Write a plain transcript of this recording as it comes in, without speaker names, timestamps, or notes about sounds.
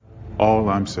All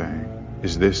I'm saying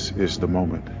is this is the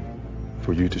moment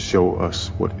for you to show us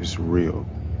what is real.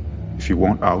 If you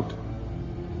want out,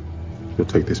 you'll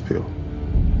take this pill.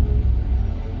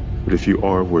 But if you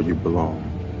are where you belong,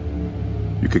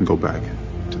 you can go back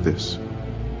to this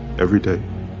every day,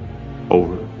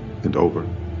 over and over,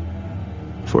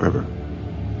 forever.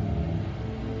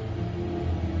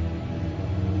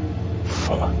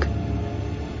 Fuck.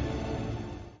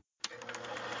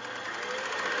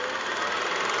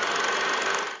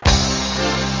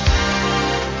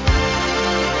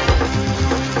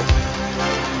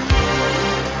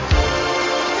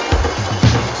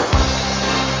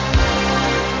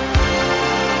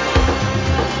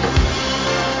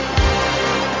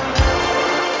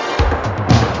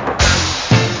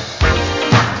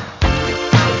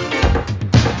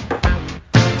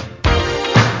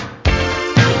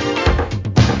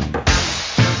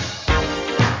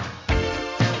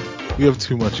 We have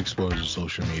too much exposure to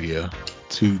social media.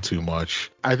 Too much.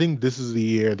 I think this is the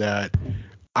year that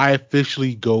I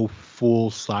officially go full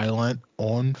silent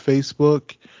on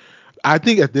Facebook. I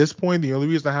think at this point, the only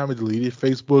reason I haven't deleted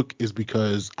Facebook is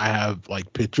because I have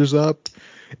like pictures up.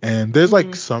 And there's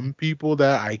like some people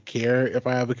that I care if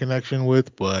I have a connection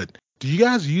with, but do you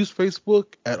guys use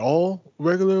Facebook at all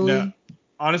regularly? No.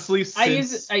 Honestly, I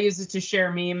use it to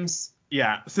share memes.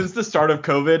 Yeah, since the start of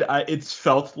COVID, it's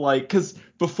felt like, because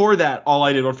before that, all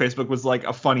I did on Facebook was like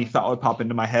a funny thought would pop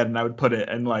into my head and I would put it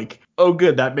and like, oh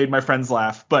good, that made my friends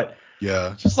laugh. But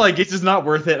yeah, just like, it's just not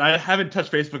worth it. I haven't touched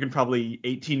Facebook in probably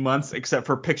 18 months, except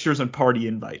for pictures and party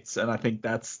invites. And I think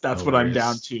that's what I'm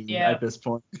down to at this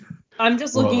point. I'm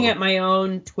just looking at my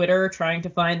own Twitter, trying to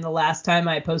find the last time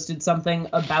I posted something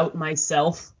about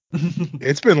myself.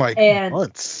 It's been like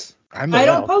months. I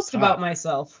don't post about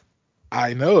myself.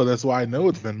 I know. That's why I know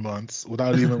it's been months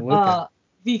without even looking.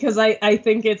 Because I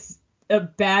think it's a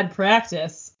bad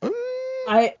practice.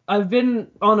 I've been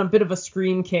on a bit of a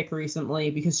Scream kick recently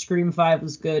because Scream 5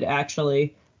 was good,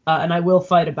 actually. And I will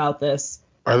fight about this.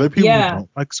 Are there people who don't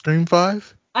like Scream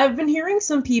 5? I've been hearing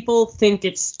some people think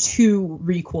it's too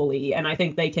requel-y, and I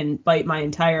think they can bite my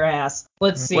entire ass.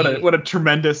 Let's see. What a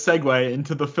tremendous segue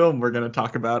into the film we're going to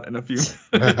talk about in a few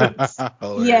minutes.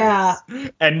 Yeah.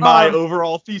 And my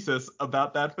overall thesis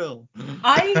about that film.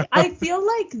 I feel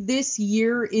like this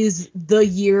year is the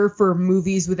year for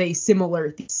movies with a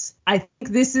similar thesis. I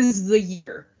think this is the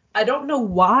year. I don't know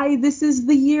why this is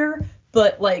the year,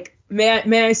 but like,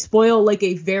 may I spoil like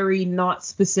a very not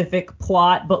specific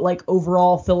plot, but like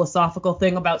overall philosophical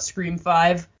thing about Scream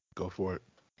 5? Go for it.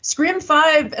 Scream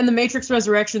 5 and The Matrix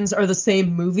Resurrections are the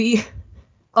same movie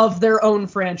of their own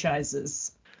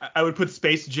franchises. I would put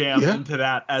Space Jam into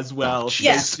that as well.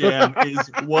 Yes. Space Jam is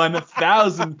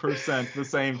 1000% the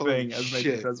same thing as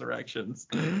Matrix Resurrections.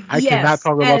 I cannot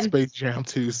talk about Space Jam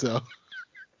 2, so.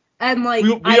 And like,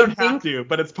 we don't have to,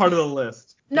 but it's part of the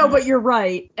list. No, but you're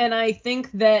right. And I think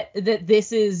that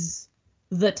this is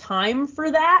the time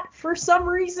for that for some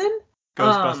reason.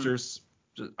 Ghostbusters.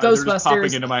 They're just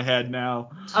popping into my head now.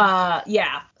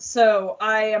 Yeah. So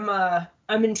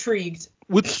I'm intrigued.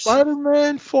 Would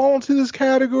Spider-Man fall into this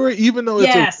category, even though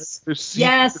it's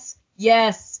Yes.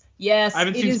 I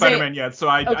haven't seen Spider-Man yet, so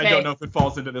I don't know if it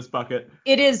falls into this bucket.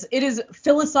 It is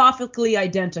philosophically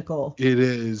identical. It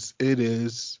is.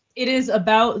 It is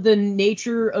about the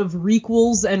nature of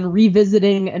requels and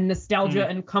revisiting and nostalgia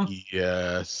and comfort.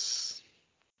 Yes.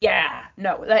 Yeah.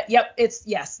 No. That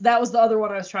was the other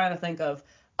one I was trying to think of.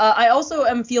 I also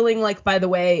am feeling like, by the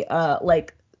way,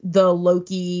 like the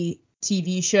Loki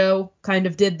TV show kind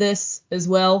of did this as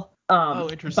well.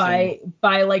 Interesting.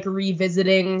 By like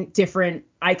revisiting different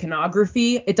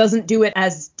iconography. It doesn't do it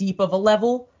as deep of a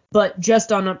level, but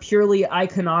just on a purely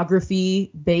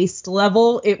iconography-based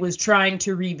level, it was trying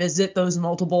to revisit those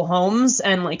multiple homes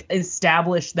and like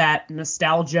establish that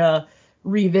nostalgia,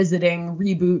 revisiting,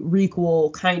 reboot,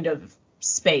 requel kind of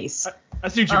space. I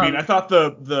see what you mean. I thought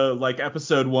the like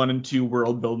episode 1 and 2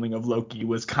 world building of Loki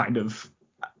was kind of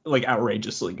like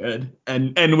outrageously good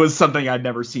and was something I'd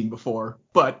never seen before.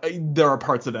 But there are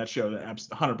parts of that show that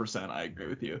 100% I agree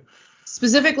with you.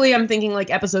 Specifically, I'm thinking like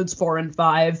episodes 4 and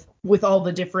 5 with all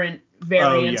the different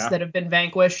variants that have been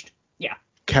vanquished. Yeah.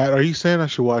 Kat, are you saying I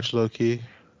should watch Loki?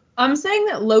 I'm saying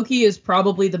that Loki is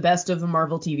probably the best of the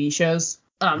Marvel TV shows.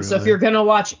 Really? So if you're going to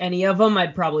watch any of them,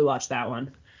 I'd probably watch that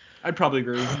one. I'd probably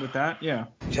agree with that, yeah.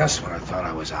 Just when I thought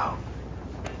I was out,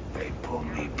 they pulled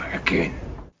me back in.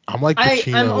 I'm like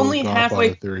Pacino I'm only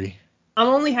Godfather 3. I'm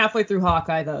only halfway through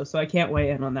Hawkeye, though, so I can't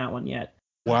weigh in on that one yet.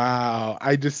 Wow.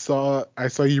 I saw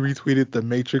you retweeted the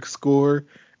Matrix score,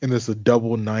 and it's a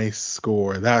double nice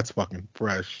score. That's fucking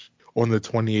fresh. On the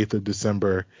 28th of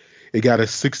December. It got a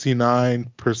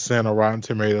 69% on Rotten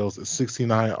Tomatoes, a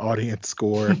 69 audience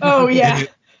score. Oh yeah.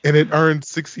 And it earned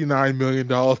 $69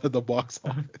 million at the box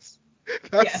office.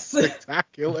 That's Yes.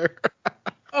 spectacular.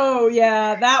 Oh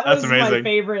yeah, that That's was my amazing.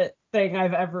 favorite thing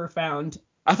I've ever found.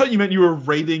 I thought you meant you were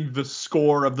rating the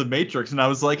score of The Matrix, and I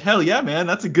was like, hell yeah, man,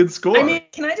 that's a good score. I mean,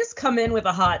 can I just come in with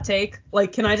a hot take?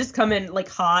 Like, can I just come in like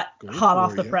hot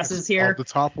off the presses here? Off the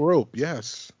top rope,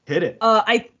 yes. Hit it.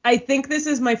 I think this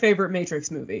is my favorite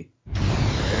Matrix movie.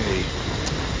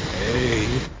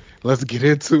 Hey, let's get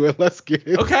into it.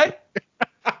 Okay.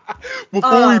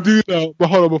 Before we do though, but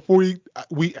hold on, before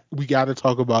we got to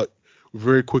talk about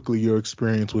very quickly your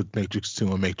experience with Matrix 2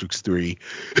 and Matrix 3.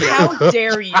 How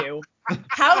dare you?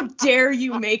 How dare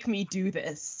you make me do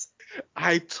this?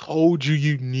 I told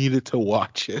you needed to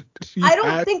watch it. I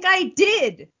don't think I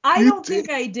did. I don't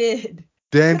think I did.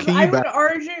 Dan, can you I would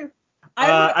argue.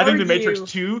 I think The Matrix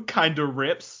 2 kind of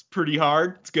rips pretty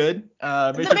hard. It's good.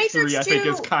 Matrix 3, I think,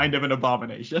 is kind of an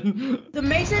abomination. The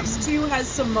Matrix 2 has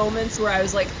some moments where I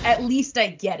was like, at least I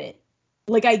get it.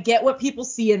 Like, I get what people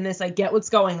see in this. I get what's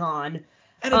going on.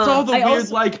 And it's all the weird,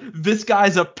 like, this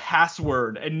guy's a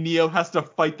password, and Neo has to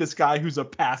fight this guy who's a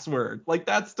password. Like,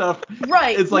 that stuff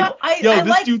is like,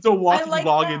 this dude's a walking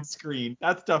login screen.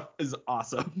 That stuff is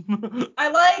awesome.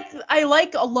 I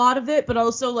like a lot of it, but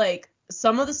also, like,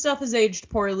 some of the stuff is aged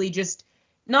poorly, just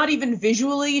not even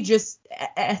visually, just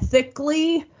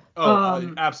ethically.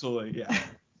 Absolutely, yeah.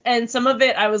 And some of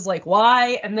it, I was like,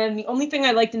 why? And then the only thing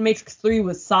I liked in Matrix 3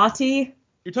 was Sati.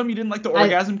 You're telling me you didn't like the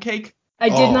orgasm cake? I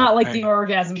did not like the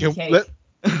orgasm cake.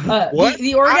 What?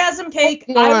 The orgasm cake,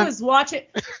 I was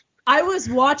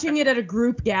watching it at a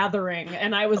group gathering,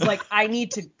 and I was like, I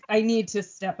need to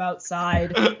step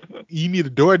outside. You need a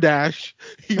DoorDash.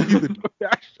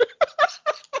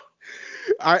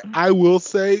 I will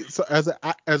say, so as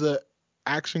a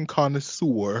action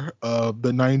connoisseur of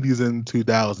the 90s and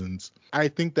 2000s, I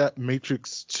think that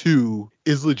Matrix 2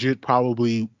 is legit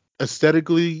probably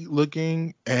aesthetically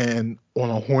looking and on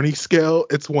a horny scale,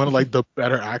 it's one of like the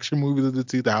better action movies of the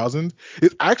 2000s.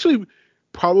 It's actually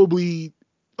probably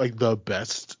like the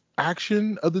best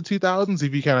action of the 2000s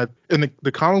if you kind of, and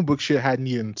the comic book shit hadn't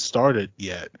even started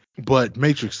yet. But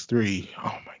Matrix 3,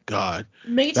 oh my god.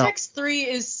 Matrix 3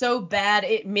 is so bad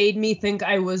it made me think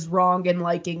I was wrong in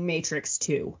liking Matrix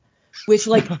 2. Which,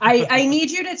 like, I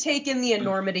need you to take in the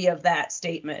enormity of that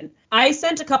statement. I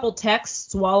sent a couple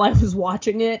texts while I was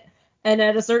watching it, and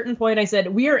at a certain point I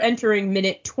said, we are entering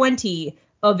minute 20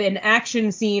 of an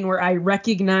action scene where I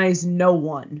recognize no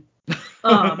one.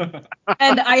 And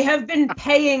I have been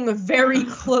paying very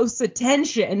close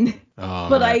attention. I'm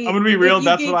going to be real,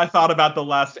 that's what I thought about the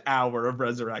last hour of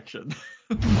Resurrection.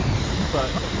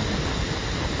 But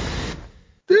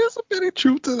there's a bit of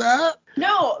truth to that.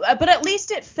 No, but at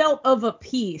least it felt of a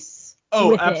piece.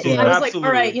 Oh, absolutely. I was like, all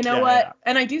right, you know what? Yeah.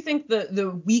 And I do think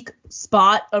the weak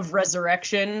spot of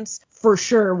Resurrections for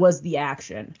sure was the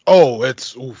action. Oh,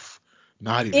 it's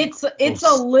not even. It's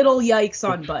a little yikes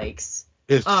on bikes.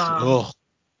 It's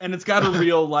and it's got a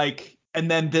real like, and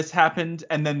then this happened,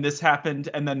 and then this happened,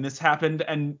 and then this happened,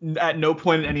 and at no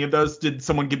point in any of those did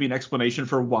someone give me an explanation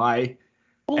for why.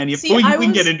 Well, we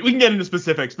can get into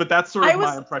specifics, but that's sort of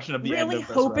my impression of the end of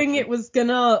Resurrection. I was really hoping it was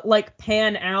gonna like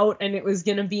pan out and it was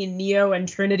gonna be Neo and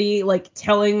Trinity like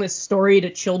telling this story to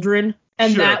children,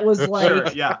 and that was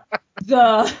like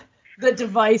the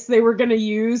device they were gonna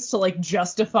use to like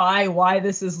justify why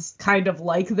this is kind of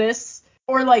like this,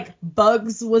 or like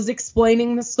Bugs was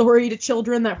explaining the story to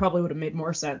children. That probably would have made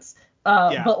more sense.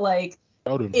 But like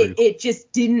it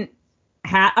just didn't.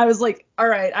 I was like, all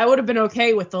right, I would have been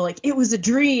okay with the like, it was a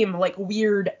dream, like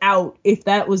weird out if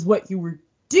that was what you were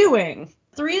doing.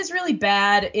 3 is really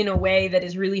bad in a way that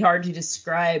is really hard to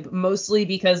describe, mostly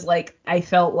because like I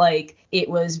felt like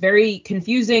it was very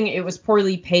confusing, it was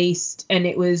poorly paced, and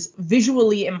it was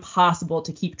visually impossible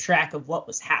to keep track of what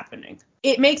was happening.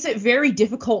 It makes it very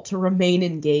difficult to remain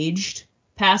engaged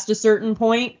past a certain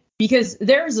point, because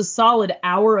there's a solid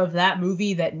hour of that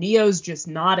movie that Neo's just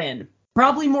not in.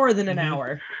 Probably more than an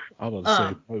hour. I was about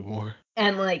to say probably more.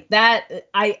 And like that,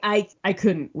 I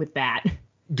couldn't with that.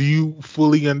 Do you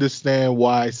fully understand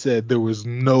why I said there was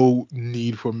no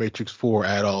need for Matrix 4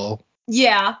 at all?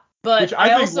 Yeah, but which I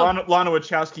think also, Lana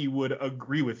Wachowski would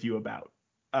agree with you about.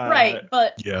 Right,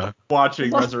 but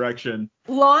watching Resurrection.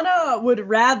 Lana would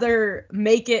rather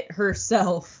make it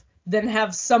herself than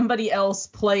have somebody else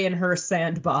play in her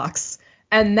sandbox.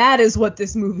 And that is what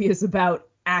this movie is about,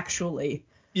 actually.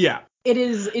 Yeah. It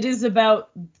is about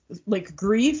like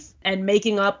grief and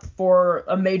making up for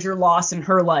a major loss in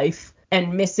her life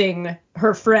and missing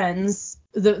her friends,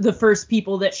 the first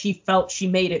people that she felt she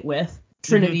made it with.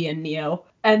 Trinity and Neo.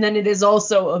 And then it is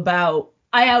also about,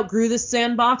 I outgrew this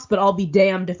sandbox, but I'll be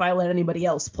damned if I let anybody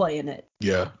else play in it.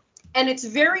 Yeah. And it's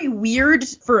very weird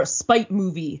for a Spite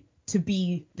movie to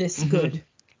be this good.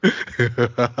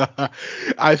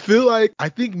 I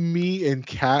think me and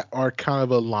Kat are kind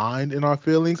of aligned in our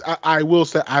feelings. I will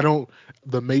say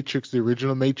the Matrix, the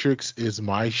original Matrix is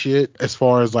my shit as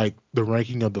far as like the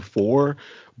ranking of the 4.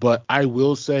 But I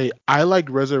will say I like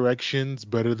Resurrections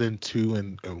better than 2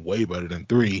 and way better than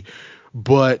 3.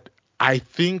 But I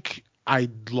think I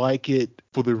like it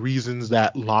for the reasons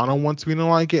that Lana wants me to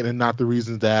like it and not the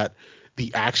reasons that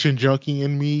the action junkie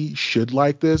in me should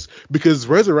like this. Because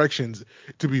Resurrections,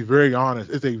 to be very honest,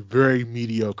 is a very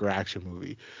mediocre action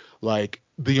movie. Like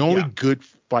the only good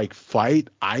fight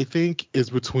I think is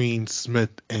between Smith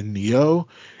and Neo,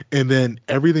 and then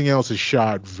everything else is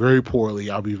shot very poorly.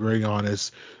 I'll be very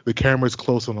honest. The camera's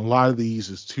close on a lot of these.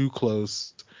 It's too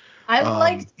close. I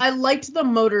liked the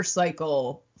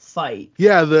motorcycle fight.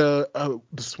 Yeah, the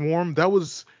Swarm, that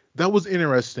was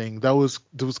interesting. That was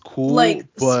cool. Like,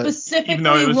 but specifically, even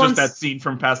though it was just that scene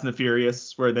from Fast and the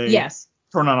Furious where they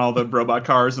turn on all the robot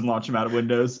cars and launch them out of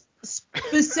windows.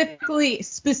 Specifically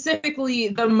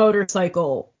the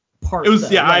motorcycle part. It was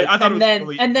I thought and it was then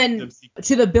really and then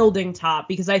to the building top,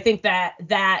 because I think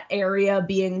that area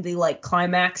being the like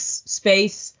climax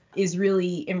space is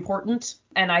really important,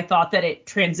 and I thought that it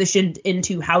transitioned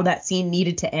into how that scene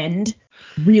needed to end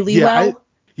really well.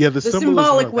 The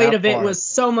symbolic weight of it was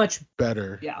so much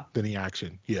better than the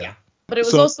action. Yeah. But it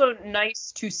was also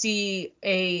nice to see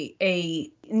a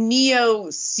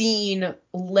Neo scene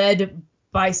led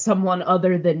by someone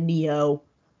other than Neo.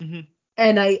 Mm-hmm.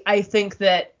 And I think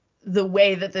that the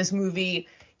way that this movie,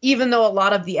 even though a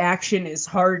lot of the action is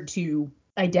hard to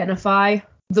identify,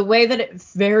 the way that it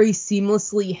very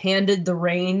seamlessly handed the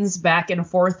reins back and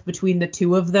forth between the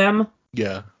two of them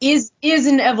is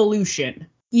an evolution,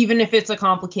 even if it's a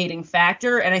complicating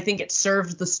factor, and I think it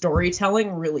served the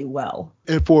storytelling really well.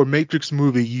 And for a Matrix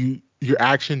movie, your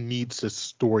action needs to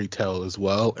storytell as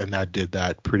well, and that did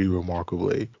that pretty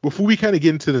remarkably. Before we kind of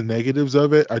get into the negatives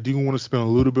of it, I do want to spend a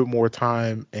little bit more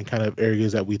time in kind of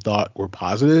areas that we thought were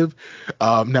positive.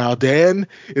 Now, Dan,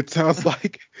 it sounds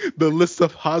like the list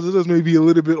of positives may be a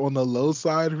little bit on the low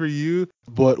side for you,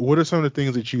 but what are some of the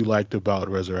things that you liked about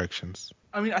Resurrections?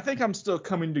 I mean, I think I'm still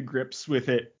coming to grips with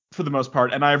it for the most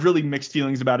part, and I have really mixed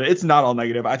feelings about it. It's not all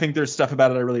negative. I think there's stuff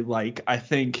about it I really like. I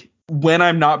think when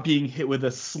I'm not being hit with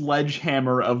a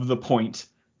sledgehammer of the point,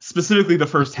 specifically the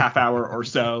first half hour or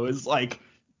so, is like,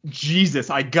 Jesus,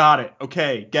 I got it.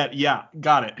 Okay,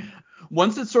 got it.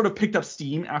 Once it sort of picked up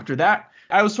steam after that,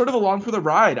 I was sort of along for the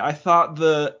ride. I thought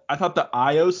the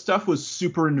IO stuff was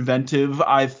super inventive.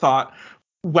 I thought,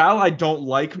 while I don't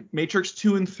like Matrix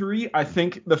 2 and 3, I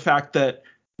think the fact that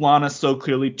Lana so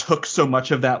clearly took so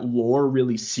much of that lore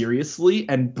really seriously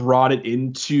and brought it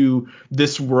into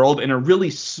this world in a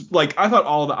really, like, I thought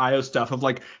all of the IO stuff of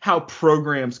like how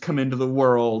programs come into the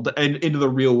world and into the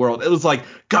real world, it was like,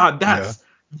 God, that's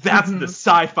the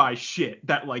sci-fi shit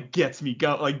that like gets me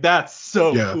going. Like, that's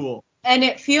so cool. And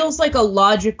it feels like a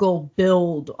logical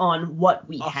build on what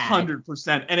we had.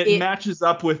 100%. And it matches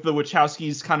up with the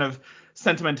Wachowskis' kind of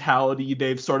sentimentality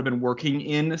they've sort of been working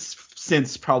in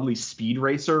since probably Speed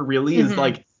Racer, really, is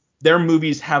like their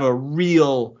movies have a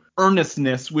real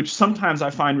earnestness, which sometimes I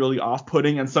find really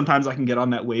off-putting, and sometimes I can get on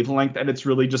that wavelength, and it's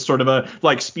really just sort of a,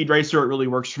 like, Speed Racer, it really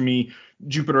works for me.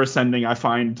 Jupiter Ascending, I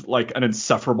find like an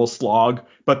insufferable slog,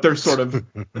 but they're sort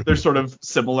of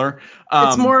similar.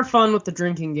 It's more fun with the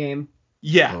drinking game.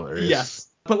 Yeah, yes.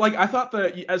 But like, I thought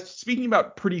that, as speaking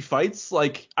about pretty fights,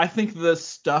 like, I think the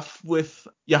stuff with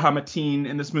Yahamateen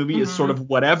in this movie is sort of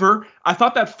whatever. I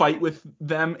thought that fight with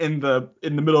them in the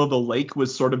middle of the lake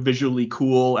was sort of visually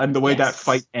cool, and the way that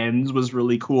fight ends was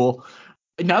really cool.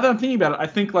 Now that I'm thinking about it, I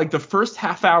think like the first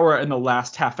half hour and the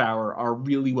last half hour are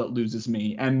really what loses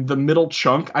me. And the middle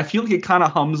chunk, I feel like it kind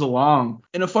of hums along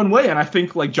in a fun way. And I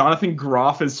think like Jonathan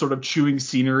Groff is sort of chewing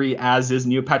scenery, as is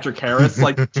Neil Patrick Harris.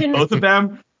 Like, both of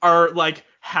them are like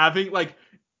having like,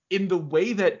 in the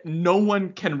way that no one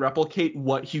can replicate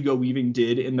what Hugo Weaving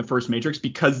did in the first Matrix,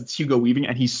 because it's Hugo Weaving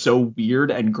and he's so weird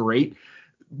and great.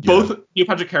 Both Neil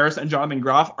Patrick Harris and Jonathan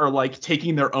Groff are like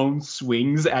taking their own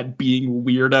swings at being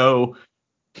weirdo,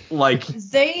 like,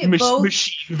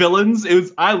 machine villains.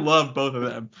 I love both of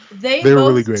them. They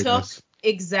both really took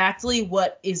exactly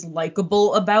what is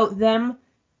likable about them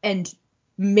and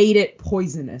made it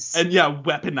poisonous. And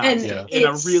weaponized it in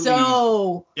a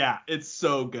really it's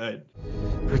so good.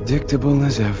 Predictable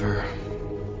as ever.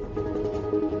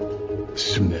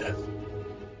 Smith,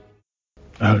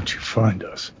 how did you find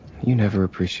us? You never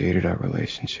appreciated our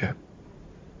relationship.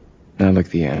 Not like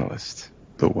the analyst.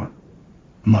 The what?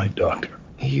 My doctor.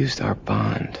 He used our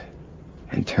bond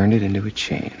and turned it into a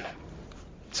chain.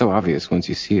 So obvious once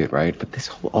you see it, right? But this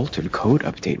whole altered code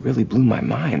update really blew my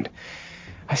mind.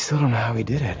 I still don't know how he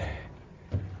did it.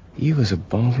 He was a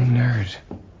ballsy nerd.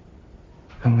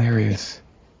 Hilarious.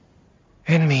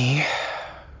 And me,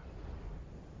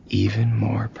 even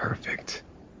more perfect.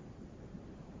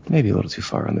 Maybe a little too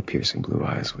far on the piercing blue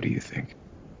eyes. What do you think?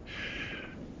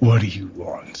 What do you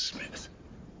want, Smith?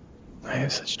 I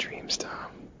have such dreams,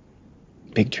 Tom.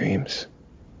 Big dreams.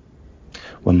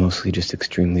 Well, mostly just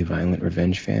extremely violent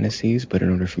revenge fantasies, but in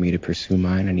order for me to pursue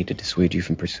mine, I need to dissuade you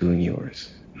from pursuing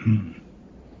yours.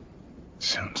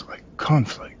 Sounds like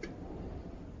conflict.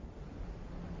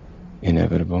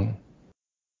 Inevitable.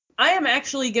 I am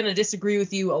actually going to disagree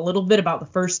with you a little bit about the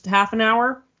first half an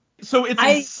hour. So it's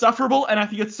insufferable, and I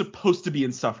think it's supposed to be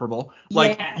insufferable.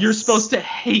 Like, you're supposed to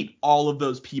hate all of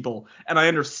those people, and I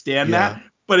understand that,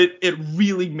 but it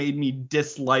really made me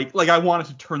dislike, like, I wanted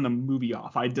to turn the movie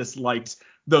off. I disliked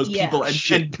those people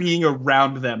and being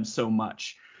around them so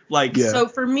much. Like, So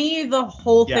for me, the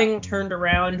whole thing turned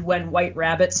around when White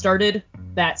Rabbit started,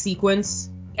 that sequence.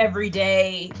 Every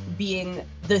day being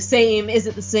the same. Is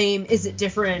it the same? Is it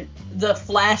different? The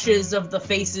flashes of the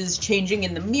faces changing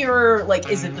in the mirror. Like,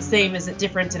 is it the same? Is it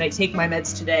different? Did I take my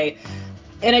meds today?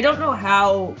 And I don't know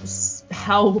how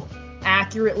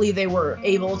accurately they were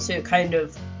able to kind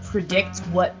of predict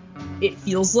what it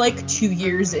feels like 2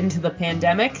 years into the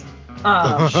pandemic.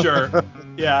 Sure.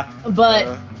 Yeah.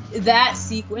 But that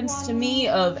sequence to me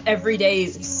of every day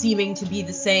seeming to be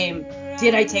the same.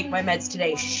 Did I take my meds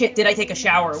today? Shit, did I take a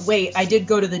shower? Wait, I did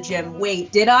go to the gym.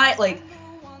 Wait, did I? Like,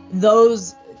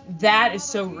 that is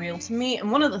so real to me. And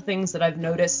one of the things that I've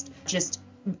noticed just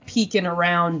peeking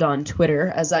around on Twitter,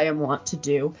 as I am wont to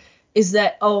do, is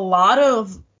that a lot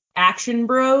of action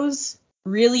bros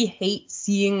really hate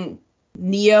seeing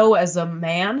Neo as a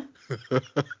man.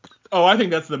 Oh, I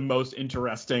think that's the most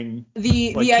interesting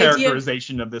the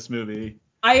characterization of this movie.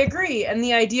 I agree. And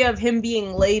the idea of him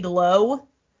being laid low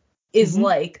is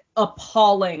like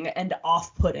appalling and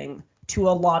off-putting to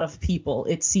a lot of people,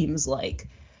 it seems like.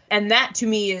 And that to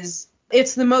me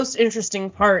it's the most interesting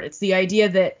part. It's the idea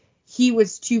that he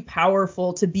was too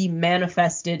powerful to be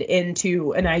manifested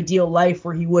into an ideal life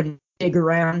where he wouldn't dig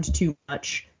around too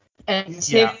much. And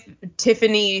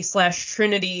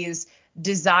Tiffany/Trinity's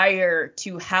desire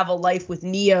to have a life with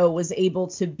Neo was able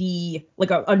to be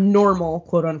like a normal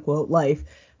quote unquote life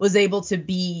was able to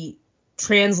be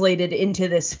translated into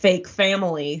this fake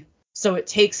family. So it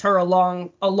takes her a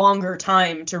longer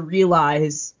time to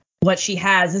realize what she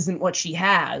has isn't what she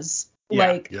has.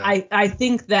 I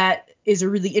think that is a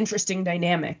really interesting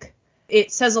dynamic.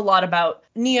 It says a lot about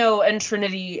Neo and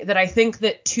Trinity that I think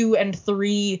that 2 and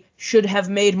 3 should have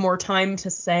made more time to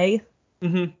say.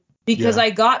 Because I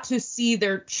got to see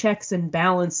their checks and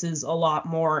balances a lot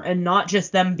more and not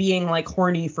just them being like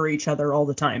horny for each other all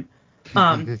the time.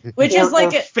 Which is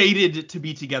like fated to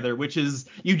be together, which is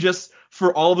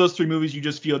for all of those 3 movies, you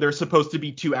just feel they're supposed to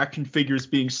be 2 action figures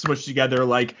being smushed together.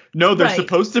 Like, no, they're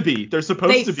supposed to be. They're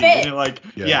supposed to be. And you're like,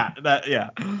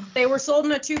 They were sold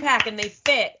in a 2-pack and they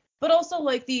fit. But also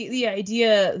like the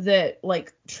idea that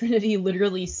like Trinity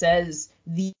literally says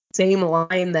the same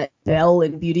line that Belle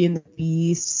in Beauty and the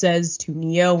Beast says to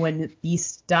Neo when the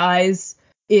Beast dies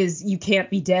is, "You can't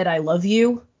be dead, I love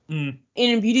you." In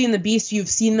Beauty and the Beast, you've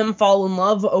seen them fall in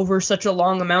love over such a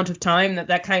long amount of time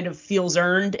that kind of feels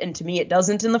earned, and to me it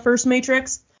doesn't in the first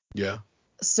Matrix. Yeah.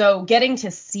 So getting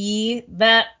to see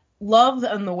that love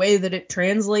and the way that it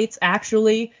translates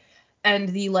actually, and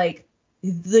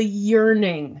the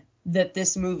yearning that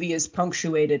this movie is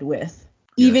punctuated with,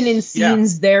 even in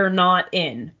scenes they're not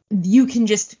in, you can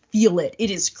just feel it. It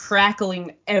is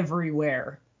crackling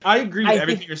everywhere. I agree with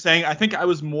everything you're saying. I think I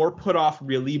was more put off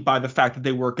really by the fact that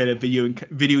they work at a video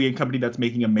game company that's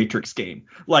making a Matrix game.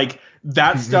 Like,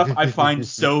 that stuff I find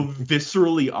so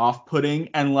viscerally off-putting.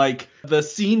 And like the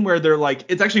scene where they're like,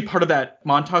 it's actually part of that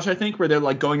montage, I think, where they're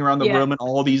like going around the room and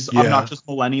all these obnoxious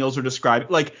millennials are described.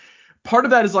 Like, part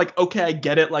of that is like, okay, I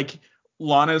get it. Like,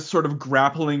 Lana's sort of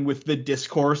grappling with the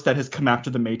discourse that has come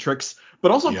after the Matrix, but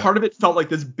also part of it felt like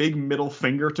this big middle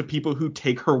finger to people who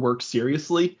take her work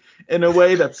seriously in a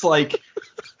way that's like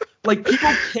people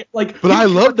can't, like. But I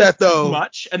love that though.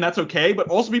 Much, and that's okay. But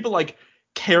also people like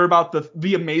care about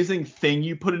the amazing thing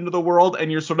you put into the world,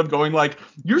 and you're sort of going like,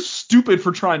 you're stupid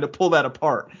for trying to pull that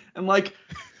apart. And like,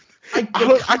 I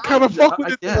kind of fuck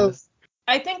with it though.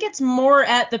 I think it's more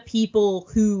at the people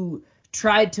who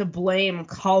tried to blame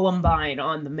Columbine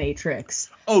on the Matrix.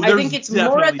 I think it's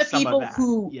more at the people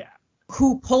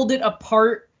who pulled it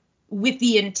apart with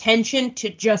the intention to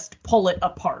just pull it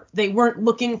apart. They weren't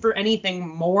looking for anything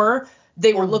more.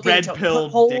 They were looking red to pill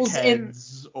put holes in.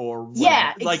 dickheads or whatever.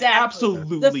 Yeah, Like, exactly.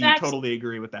 absolutely, totally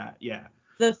agree with that. Yeah.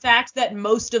 The fact that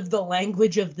most of the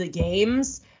language of the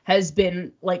games has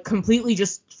been like completely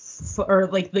just or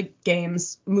like the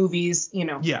games, movies, you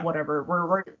know, Yeah. whatever,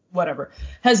 whatever,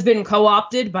 has been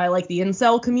co-opted by like the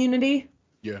incel community.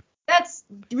 Yeah. That's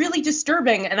really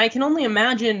disturbing, and I can only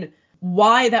imagine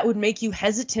why that would make you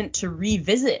hesitant to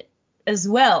revisit as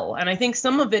well. And I think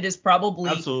some of it is probably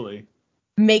Absolutely.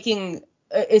 making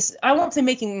I won't say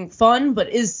making fun, but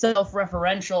is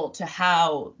self-referential to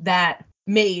how that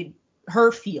made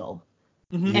her feel.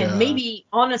 Mhm. Yeah. And maybe,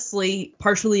 honestly,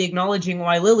 partially acknowledging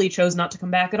why Lily chose not to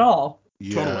come back at all.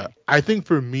 Yeah, Totally. I think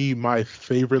for me, my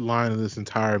favorite line of this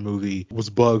entire movie was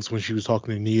Bugs when she was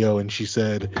talking to Neo and she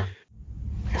said,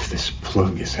 If this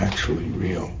plug is actually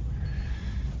real,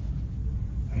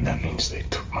 then that means they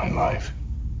took my life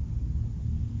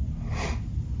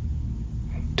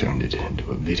and turned it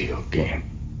into a video game.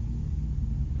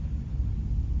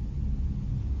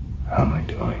 How am I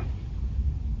doing?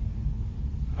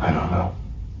 I don't know.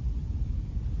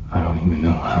 I don't even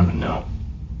know how to know.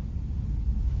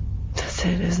 That's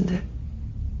it, isn't it?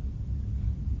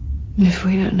 If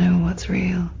we don't know what's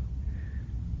real,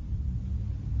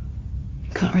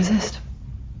 you can't resist.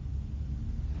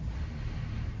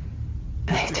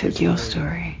 They took your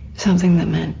story, something that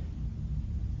meant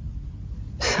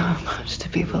so much to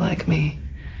people like me,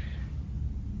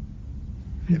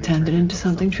 and turned it into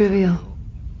something trivial.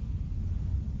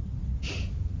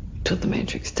 It's what the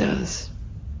Matrix does.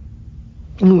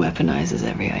 It weaponizes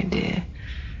every idea,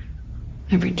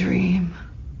 every dream,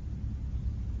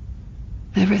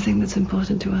 everything that's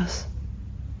important to us.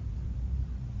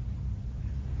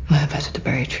 Where better to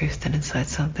bury truth than inside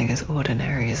something as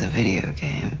ordinary as a video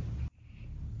game?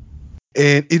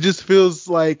 and it just feels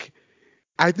like,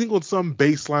 I think on some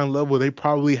baseline level, they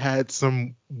probably had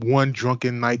some one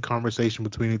drunken night conversation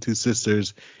between the two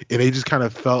sisters, and they just kind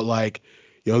of felt like,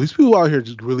 yo, these people out here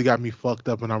just really got me fucked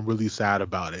up, and I'm really sad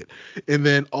about it. And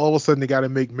then all of a sudden, they got to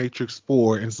make Matrix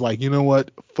 4, and it's like, you know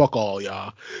what? Fuck all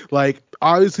y'all. Like,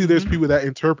 obviously, there's people that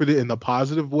interpret it in the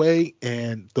positive way,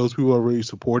 and those people are really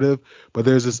supportive, but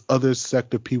there's this other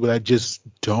sect of people that just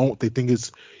don't. They think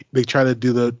they try to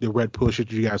do the red pill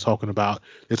shit you guys talking about.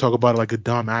 They talk about it like a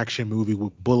dumb action movie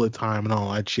with bullet time and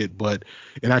all that shit, but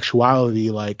in actuality,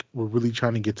 like, we're really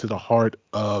trying to get to the heart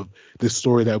of this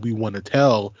story that we want to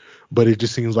tell, but it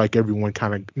just seems like everyone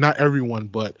kind of, not everyone,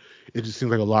 but it just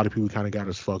seems like a lot of people kind of got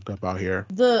us fucked up out here.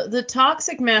 The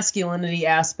toxic masculinity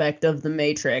aspect of the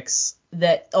Matrix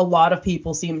that a lot of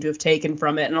people seem to have taken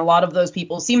from it, and a lot of those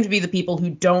people seem to be the people who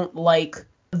don't like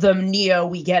the Neo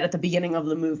we get at the beginning of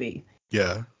the movie.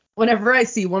 Yeah. Whenever I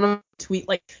see one of them tweet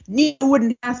like, Neo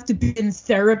wouldn't have to be in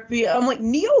therapy, I'm like,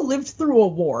 Neo lived through a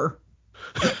war.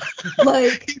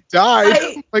 Like, He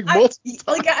died multiple times.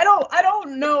 Like, I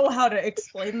don't know how to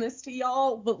explain this to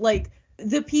y'all, but like,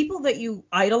 the people that you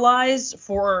idolize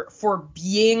for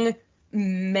being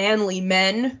manly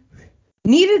men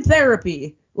needed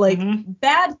therapy. Like,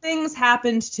 bad things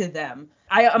happened to them.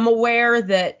 I'm aware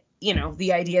that, you know,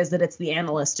 the idea is that it's the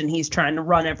analyst and he's trying to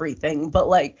run everything, but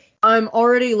like, I'm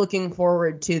already looking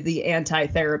forward to the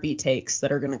anti-therapy takes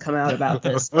that are going to come out about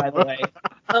this, by the way.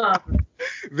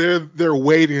 They're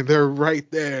waiting. They're right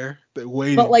there. They're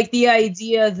waiting. But like, the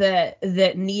idea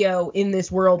that Neo in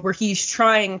this world where he's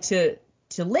trying to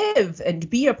live and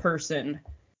be a person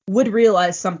would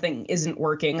realize something isn't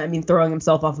working. I mean, throwing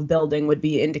himself off a building would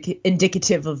be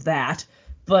indicative of that.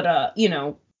 But, you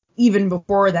know, even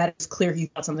before that, it's clear he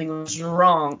thought something was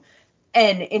wrong.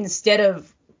 And instead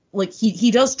of, like,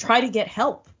 he does try to get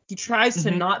help. He tries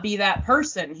to not be that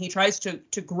person. He tries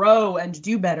to grow and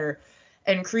do better.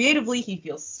 And creatively, he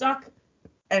feels stuck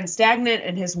and stagnant,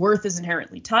 and his worth is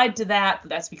inherently tied to that. But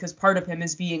that's because part of him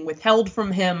is being withheld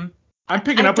from him. I'm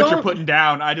picking up what you're putting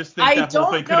down. I just think that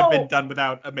whole thing could have been done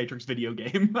without a Matrix video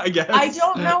game, I guess. I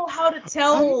don't know how to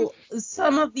tell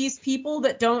some of these people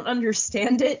that don't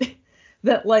understand it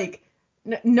that, like,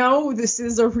 no, this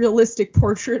is a realistic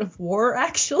portrait of war,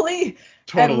 actually.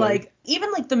 Totally. And, like,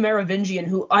 even, like, the Merovingian,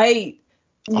 who I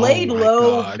laid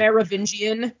low God.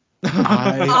 Merovingian.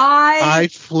 I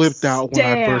flipped out when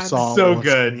I first saw so it on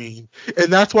good. screen.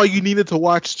 And that's why you needed to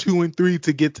watch 2 and 3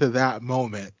 to get to that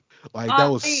moment. Like, that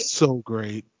was so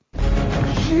great.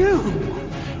 You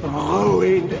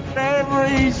ruined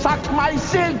sucked my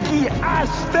silky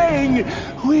ass thing.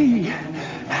 We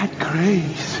had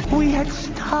grace, we had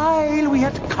style, we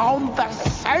had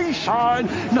conversation.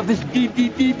 Not this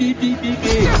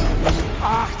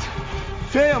art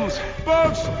Films,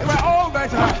 books, they were all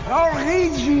better.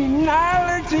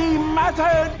 Originality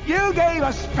mattered. You gave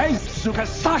us space to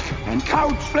suck and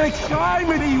couch flicks,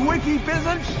 climate wiki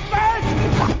business.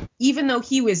 Even though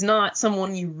he was not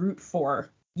someone you root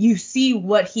for, you see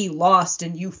what he lost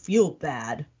and you feel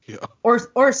bad. Yeah.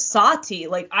 Or Sati.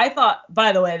 Like, I thought,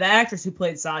 by the way, the actress who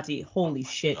played Sati, holy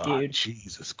shit, dude.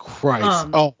 Jesus Christ.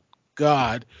 Oh,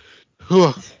 God.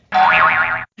 Woof.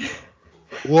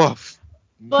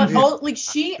 But Man.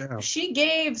 she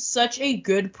gave such a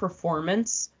good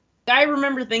performance. I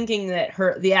remember thinking that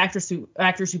the actress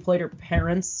who played her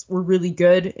parents were really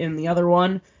good in the other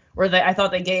one, where I thought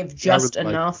they gave just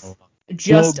enough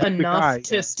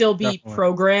to still be definitely.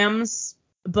 programs,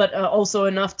 but also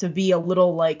enough to be a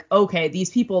little like, okay, these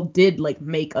people did like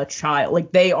make a child,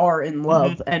 like they are in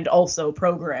love and also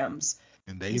programs.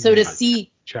 And they So to made see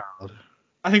a child.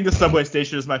 I think the subway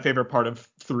station is my favorite part of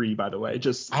 3, by the way.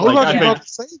 Just I was like about to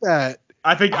say that.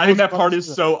 I think was that about part to is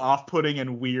say that. so off-putting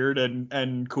and weird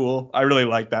and cool. I really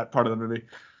like that part of the movie.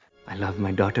 I love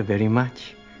my daughter very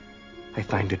much. I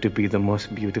find her to be the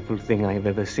most beautiful thing I have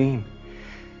ever seen.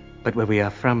 But where we are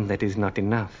from, that is not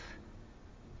enough.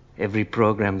 Every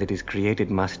program that is created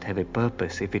must have a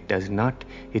purpose. If it does not,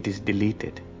 it is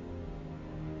deleted.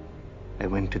 I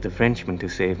went to the Frenchman to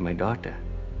save my daughter.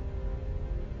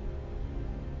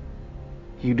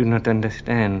 You do not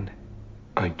understand.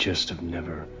 I just have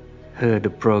never. Heard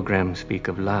a program speak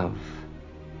of love.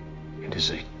 It is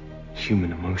a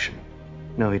human emotion.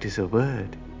 No, it is a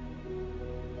word.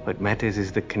 What matters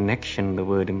is the connection the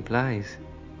word implies.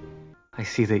 I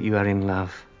see that you are in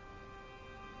love.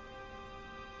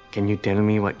 Can you tell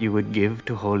me what you would give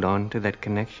to hold on to that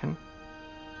connection?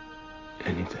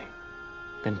 Anything.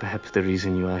 Then perhaps the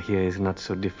reason you are here is not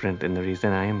so different than the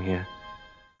reason I am here.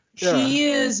 she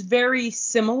is very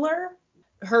similar.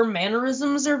 Her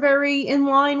mannerisms are very in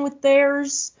line with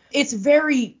theirs. It's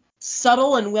very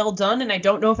subtle and well done, and I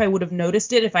don't know if I would have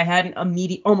noticed it if I hadn't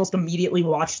almost immediately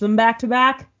watched them back to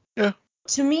back. Yeah.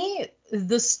 To me,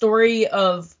 the story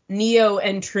of Neo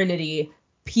and Trinity,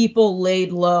 people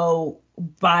laid low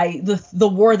by the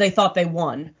war they thought they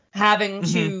won, having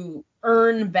to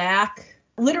earn back,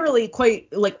 literally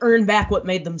quite like earn back what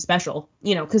made them special,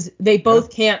 because they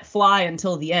both can't fly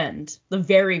until the end, the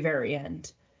very, very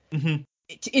end.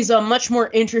 It is a much more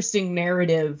interesting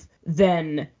narrative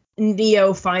than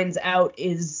Neo finds out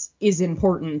is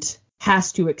important,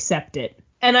 has to accept it.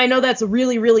 And I know that's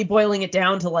really, really boiling it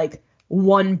down to like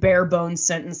one bare bones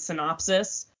sentence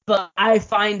synopsis, but I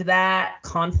find that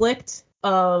conflict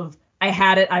of I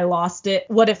had it, I lost it,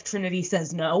 what if Trinity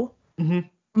says no?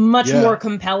 Much more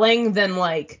compelling than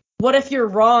like, what if you're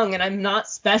wrong and I'm not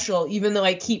special, even though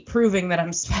I keep proving that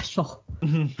I'm special?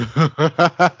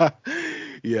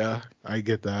 Yeah, I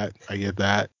get that.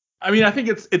 I mean, I think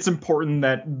it's important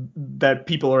that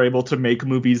people are able to make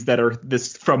movies that are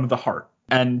this from the heart,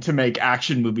 and to make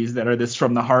action movies that are this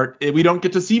from the heart. We don't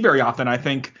get to see very often, I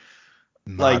think.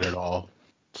 Not at all.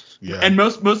 Yeah. And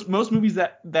most movies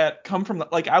that come from,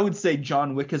 like, I would say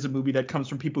John Wick is a movie that comes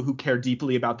from people who care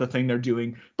deeply about the thing they're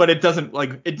doing, but it doesn't,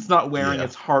 like, it's not wearing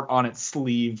its heart on its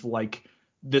sleeve like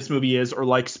this movie is, or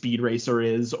like Speed Racer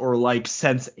is, or like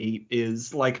Sense8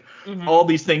 is, like all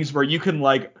these things where you can,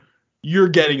 like, you're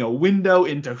getting a window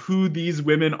into who these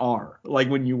women are, like,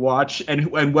 when you watch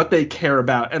and what they care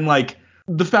about. And like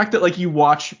the fact that, like, you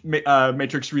watch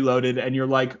Matrix Reloaded and you're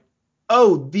like,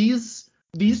 oh, these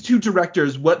two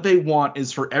directors, what they want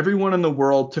is for everyone in the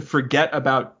world to forget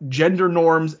about gender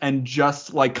norms and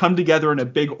just, like, come together in a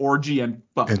big orgy and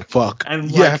fuck.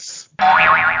 And like, yes,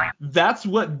 that's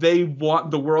what they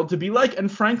want the world to be like.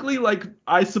 And frankly, like,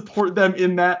 I support them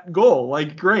in that goal.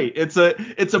 Like, great. It's a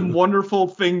wonderful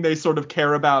thing they sort of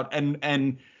care about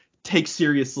and take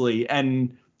seriously.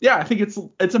 And yeah, I think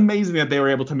it's amazing that they were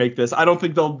able to make this. I don't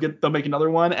think they'll make another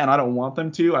one, and I don't want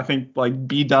them to. I think, like,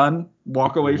 be done,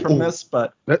 walk away from this.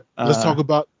 But let's talk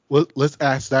about. Let's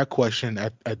ask that question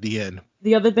at the end.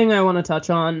 The other thing I want to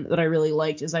touch on that I really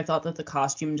liked is I thought that the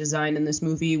costume design in this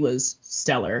movie was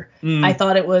stellar. I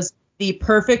thought it was the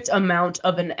perfect amount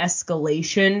of an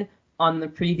escalation on the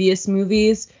previous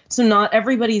movies. So not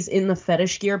everybody's in the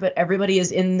fetish gear, but everybody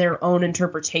is in their own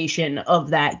interpretation of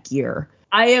that gear.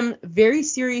 I am very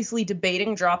seriously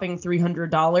debating dropping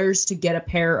 $300 to get a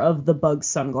pair of the Bug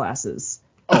sunglasses.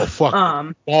 Oh, fuck.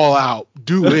 All out.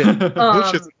 Do it.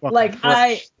 Like,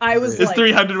 I was is like... Is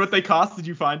 300 what they cost? Did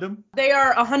you find them? They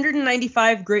are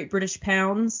 195 Great British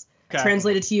Pounds. Okay.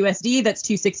 Translated to USD, that's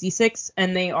 $266,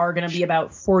 and they are going to be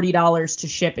about $40 to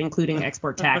ship, including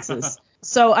export taxes.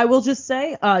 So I will just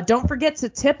say, don't forget to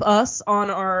tip us on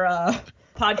our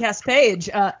podcast page.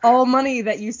 All money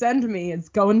that you send me is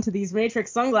going to these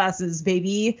Matrix sunglasses,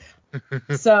 baby.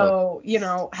 So,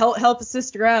 help a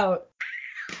sister out.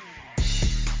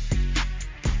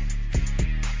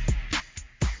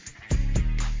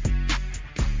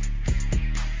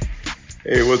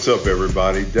 Hey, what's up,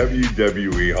 everybody?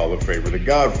 WWE Hall of Famer, The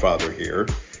Godfather here.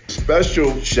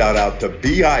 Special shout out to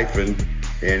B-Hyphen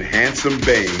and Handsome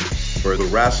Bane for the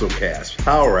WrestleCast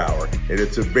Power Hour, and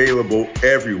it's available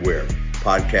everywhere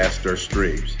podcasts are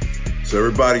streams. So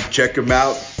everybody check them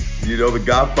out. The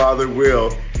Godfather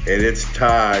will, and it's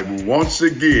time once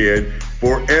again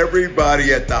for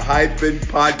everybody at the Hyphen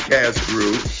Podcast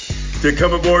Group to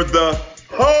come aboard the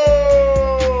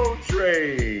Ho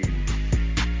Train.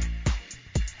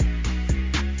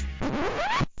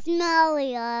 Smell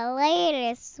your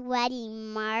later, sweaty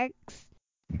marks.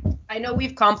 I know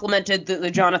we've complimented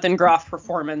the Jonathan Groff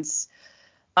performance,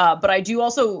 but I do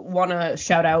also want to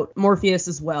shout out Morpheus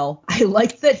as well. I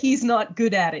like that he's not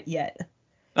good at it yet.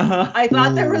 I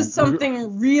thought there was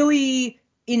something really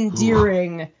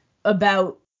endearing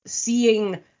about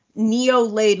seeing Neo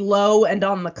laid low and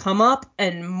on the come up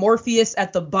and Morpheus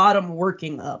at the bottom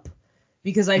working up.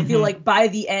 Because I feel like by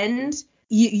the end,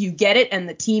 you get it and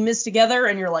the team is together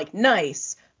and you're like,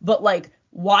 nice. But like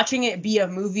watching it be a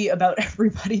movie about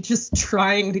everybody just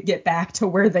trying to get back to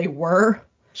where they were.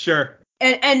 Sure.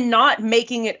 And not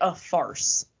making it a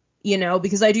farce,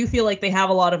 because I do feel like they have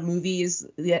a lot of movies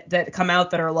that come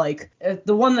out that are like,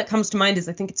 the one that comes to mind is,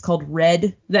 I think it's called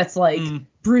Red. That's like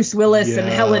Bruce Willis and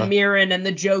Helen Mirren, and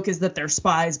the joke is that they're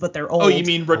spies, but they're old. Oh, you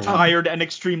mean Retired and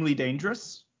Extremely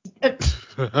Dangerous? Even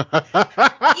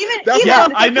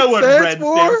I know what Red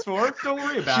stands for. Don't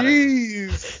worry about it.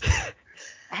 Jeez.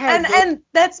 And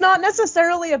that's not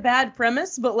necessarily a bad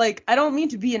premise, but like, I don't mean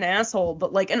to be an asshole,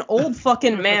 but like an old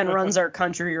fucking man runs our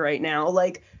country right now.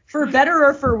 Like, for better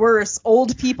or for worse,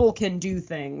 old people can do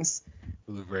things.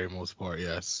 For the very most part,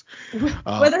 yes.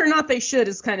 Whether or not they should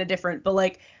is kind of different, but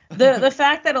like the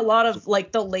fact that a lot of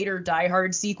like the later Die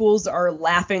Hard sequels are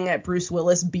laughing at Bruce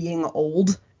Willis being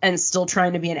old and still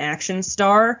trying to be an action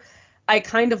star, I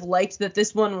kind of liked that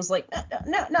this one was like,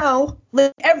 no,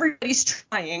 like, everybody's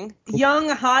trying. Young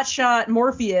hotshot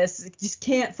Morpheus just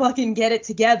can't fucking get it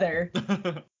together.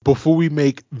 Before we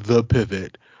make the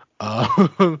pivot,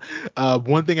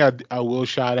 one thing I will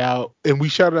shout out, and we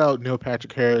shouted out Neil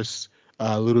Patrick Harris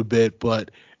a little bit,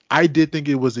 but I did think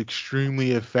it was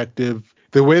extremely effective.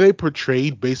 The way they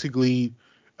portrayed basically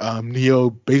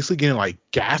Neo basically getting like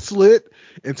gaslit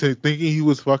into thinking he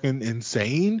was fucking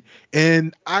insane.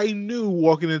 And I knew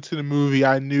walking into the movie,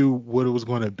 I knew what it was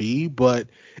going to be, but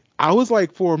I was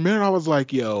like, for a minute, I was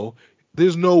like, yo,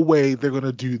 there's no way they're going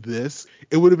to do this.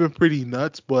 It would have been pretty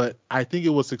nuts, but I think it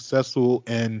was successful,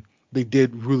 and they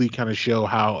did really kind of show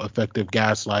how effective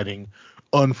gaslighting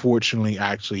unfortunately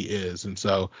actually is. And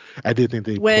so I did think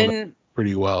they pulled it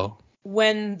pretty well.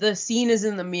 When the scene is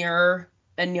in the mirror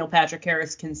and Neil Patrick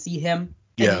Harris can see him,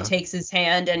 and he takes his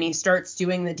hand and he starts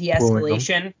doing the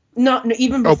de-escalation. No,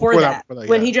 even before that,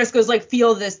 when he just goes like,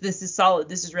 feel this is solid,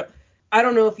 this is real. I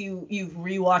don't know if you've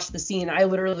rewatched the scene. I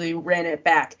literally ran it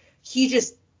back. He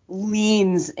just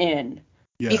leans in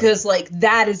because like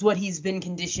that is what he's been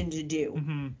conditioned to do.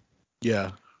 Mm-hmm.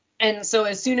 Yeah. And so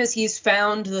as soon as he's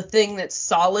found the thing that's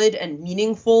solid and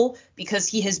meaningful, because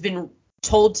he has been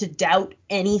told to doubt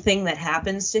anything that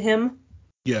happens to him,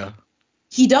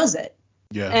 he does it.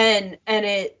 Yeah. And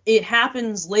it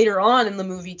happens later on in the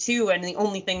movie too, and the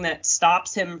only thing that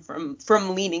stops him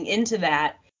from leaning into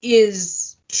that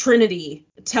is Trinity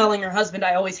telling her husband,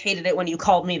 I always hated it when you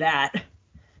called me that.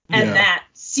 And that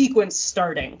sequence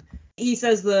starting. He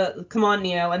says come on,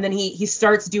 Neo, and then he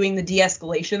starts doing the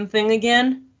de-escalation thing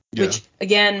again, which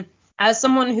again, as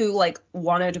someone who like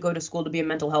wanted to go to school to be a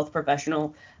mental health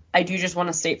professional, I do just want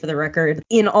to state for the record,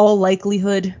 in all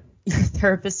likelihood, your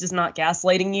therapist is not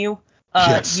gaslighting you.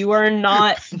 You are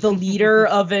not the leader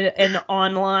of an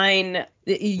online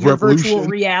your virtual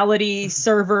reality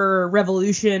server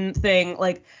revolution thing.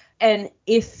 Like, and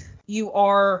if you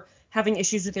are having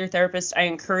issues with your therapist, I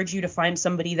encourage you to find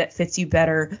somebody that fits you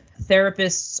better.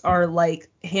 Therapists are like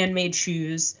handmade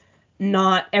shoes.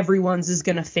 Not everyone's is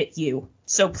going to fit you.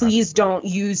 So please don't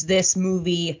use this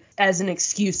movie as an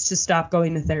excuse to stop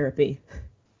going to therapy.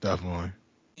 Definitely.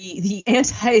 The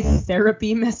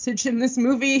anti-therapy message in this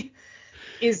movie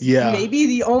is maybe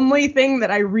the only thing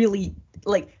that I really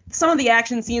like. Some of the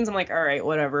action scenes, I'm like, all right,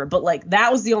 whatever. But like,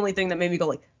 that was the only thing that made me go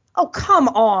like, oh, come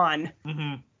on.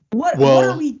 Mm-hmm. What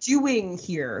are we doing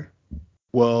here?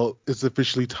 Well, it's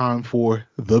officially time for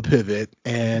the pivot.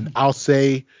 And I'll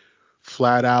say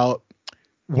flat out,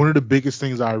 one of the biggest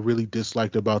things I really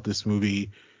disliked about this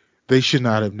movie They should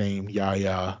not have named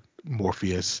Yahya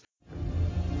Morpheus.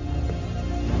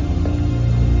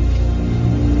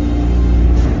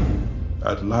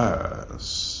 At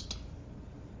last.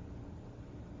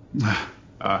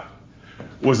 I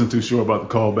wasn't too sure about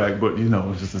the callback, but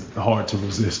it's just hard to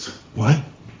resist. What?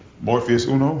 Morpheus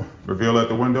Uno, reveal at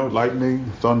the window, lightning,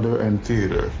 thunder, and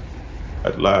theater.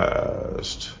 At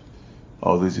last.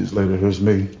 All these years later, here's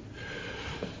me,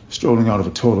 strolling out of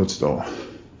a toilet stall.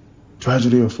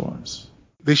 Tragedy or farce?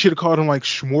 They should have called him like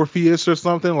Schmorpheus or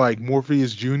something, like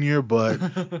Morpheus Jr., but,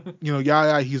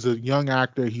 Yahya, he's a young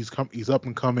actor. He's up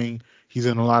and coming. He's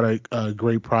in a lot of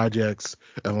great projects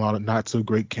and a lot of not so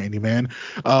great Candyman.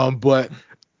 But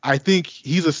I think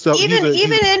he's a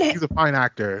fine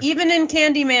actor. Even in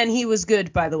Candyman, he was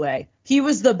good, by the way. He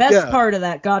was the best part of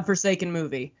that godforsaken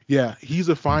movie. Yeah, he's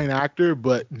a fine actor,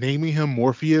 but naming him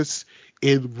Morpheus,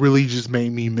 it really just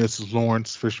made me miss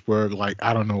Lawrence Fishburne like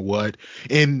I don't know what.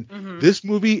 And this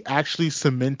movie actually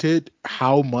cemented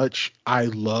how much I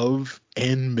love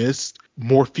and miss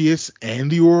Morpheus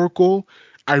and the Oracle.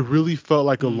 I really felt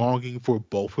like a longing for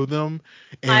both of them.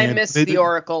 And I miss the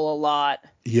Oracle a lot.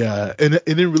 Yeah, and it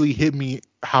didn't really hit me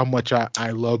how much I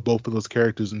love both of those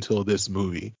characters until this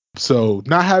movie. So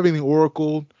not having the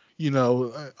Oracle,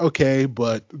 okay,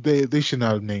 but they should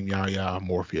not have named Yahya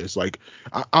Morpheus. Like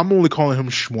I'm only calling him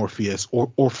Schmorpheus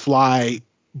or Fly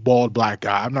Bald Black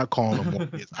Guy. I'm not calling him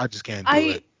Morpheus. I just can't do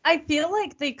it. I feel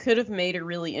like they could have made a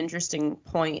really interesting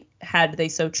point had they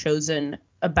so chosen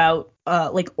about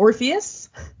like Orpheus.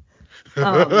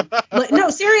 No,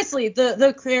 seriously,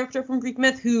 the character from Greek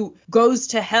myth who goes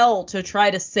to hell to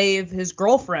try to save his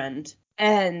girlfriend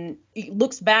and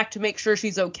looks back to make sure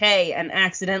she's okay and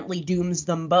accidentally dooms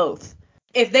them both.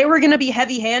 If they were going to be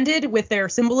heavy-handed with their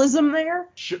symbolism there,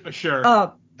 sure.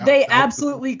 They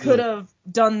absolutely could have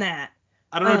done that.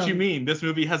 I don't know what you mean. This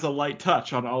movie has a light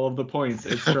touch on all of the points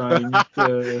it's trying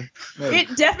to make.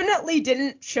 It definitely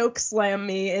didn't choke slam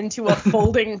me into a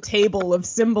folding table of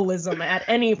symbolism at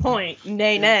any point.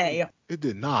 Nay. It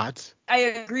did not. I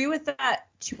agree with that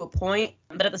to a point,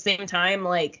 but at the same time,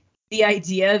 like, the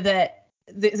idea that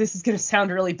this is going to sound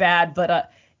really bad,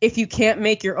 but if you can't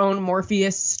make your own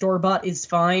Morpheus, store-bought is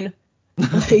fine.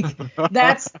 Like,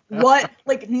 that's what,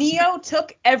 like, Neo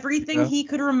took everything he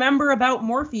could remember about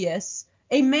Morpheus.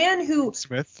 A man who,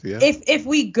 Smith, yeah. If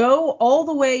we go all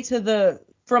the way to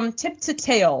from tip to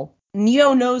tail,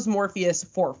 Neo knows Morpheus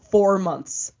for 4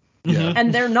 months. Yeah.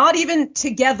 And they're not even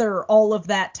together all of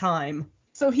that time.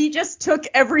 So he just took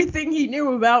everything he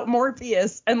knew about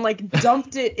Morpheus and like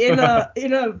dumped it in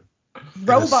a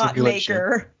robot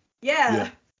maker. Yeah.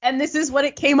 And this is what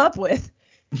it came up with.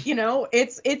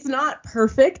 It's not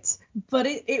perfect, but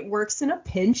it works in a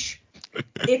pinch.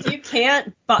 If you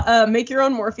can't make your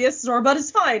own Morpheus, store-bought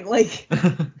is fine. Like,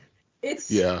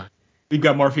 it's... Yeah. You've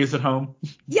got Morpheus at home.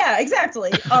 Yeah,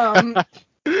 exactly.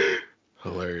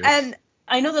 Hilarious. And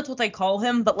I know that's what they call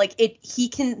him, but, like, you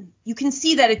can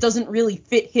see that it doesn't really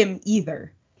fit him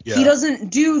either. Yeah. He doesn't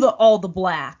do all the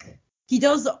black. He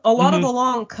does a lot of the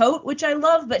long coat, which I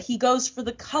love, but he goes for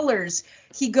the colors.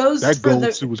 He goes that for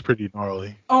gold suit was pretty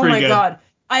gnarly. Oh pretty my good. God.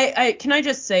 I can I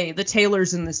just say, the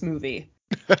tailors in this movie...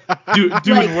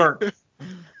 doing work.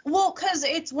 Well, because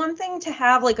it's one thing to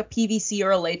have like a PVC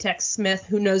or a latex smith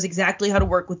who knows exactly how to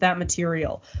work with that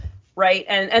material, right?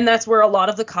 And that's where a lot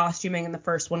of the costuming in the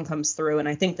first one comes through, and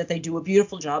I think that they do a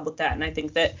beautiful job with that. And I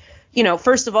think that,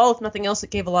 first of all, if nothing else, it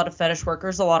gave a lot of fetish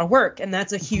workers a lot of work, and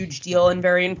that's a huge deal and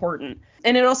very important.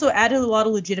 And it also added a lot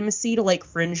of legitimacy to like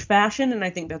fringe fashion, and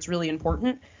I think that's really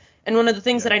important. And one of the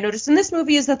things that I noticed in this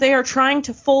movie is that they are trying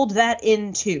to fold that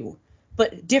in too.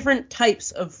 But different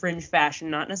types of fringe fashion,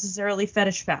 not necessarily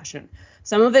fetish fashion.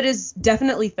 Some of it is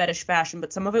definitely fetish fashion,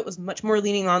 but some of it was much more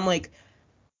leaning on, like,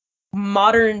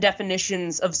 modern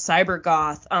definitions of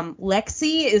cybergoth.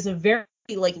 Lexi is a very,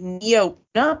 like,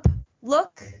 neo-up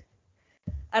look.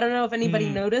 I don't know if anybody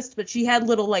noticed, but she had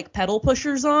little, like, pedal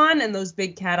pushers on and those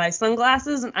big cat-eye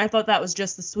sunglasses, and I thought that was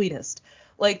just the sweetest.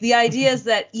 Like, the idea is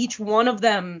that each one of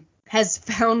them has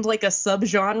found, like, a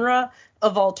subgenre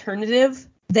of alternative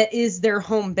that is their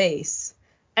home base.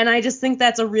 And I just think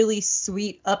that's a really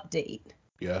sweet update.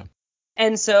 Yeah.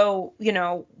 And so,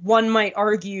 one might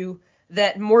argue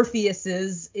that Morpheus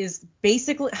is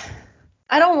basically...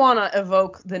 I don't want to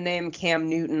evoke the name Cam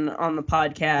Newton on the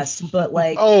podcast, but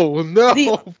like... Oh, no!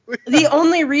 The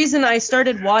only reason I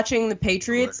started watching the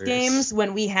Patriots games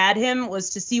when we had him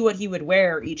was to see what he would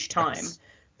wear each time.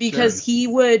 Because he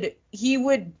would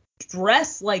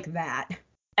dress like that.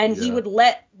 And he would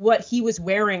let what he was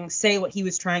wearing say what he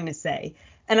was trying to say.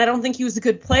 and I don't think he was a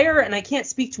good player, and I can't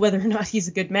speak to whether or not he's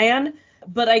a good man,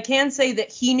 but I can say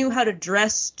that he knew how to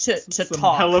dress to Some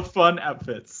talk. hella fun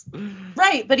outfits.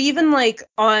 Right, but even like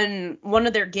on one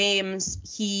of their games,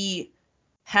 he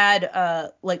had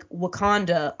like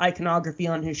Wakanda iconography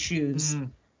on his shoes.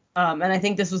 And I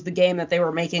think this was the game that they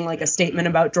were making like a statement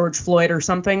about George Floyd or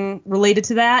something related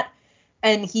to that.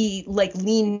 And he like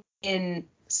leaned in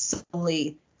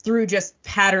subtly through just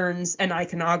patterns and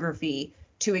iconography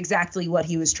to exactly what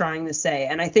he was trying to say.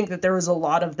 And I think that there was a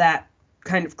lot of that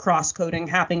kind of cross-coding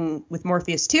happening with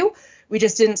Morpheus 2. We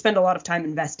just didn't spend a lot of time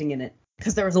investing in it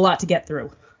because there was a lot to get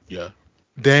through. Yeah.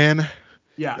 Dan,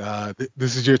 Yeah.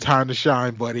 this is your time to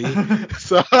shine, buddy.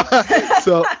 so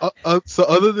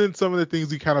other than some of the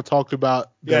things we kind of talked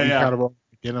about that we kind of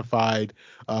identified,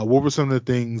 what were some of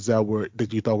the things that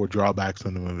you thought were drawbacks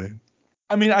in the movie?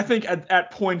 I mean, I think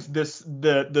at points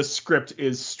the script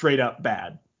is straight up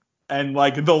bad. And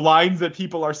like the lines that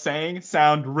people are saying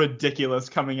sound ridiculous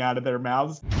coming out of their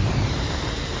mouths.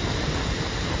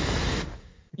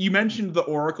 You mentioned the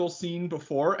Oracle scene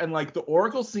before, and like the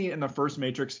Oracle scene in the first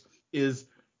Matrix is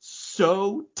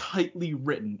so tightly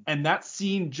written, and that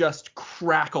scene just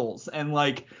crackles, and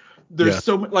like there's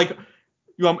so much like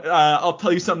I'll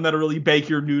tell you something that'll really bake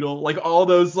your noodle, like all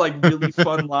those like really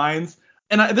fun lines.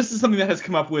 And this is something that has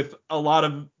come up with a lot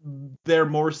of their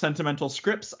more sentimental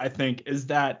scripts, I think, is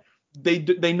that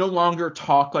they no longer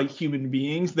talk like human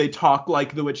beings. They talk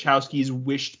like the Wachowskis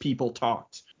wished people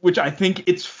talked, which I think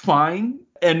it's fine.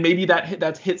 And maybe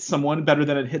that hits someone better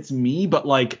than it hits me. But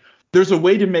like, there's a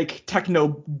way to make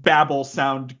techno babble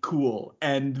sound cool.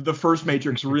 And the first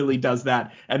Matrix really does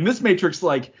that. And this Matrix,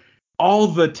 like all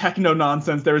the techno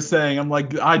nonsense they're saying, I'm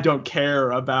like, I don't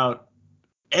care about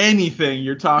anything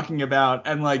you're talking about.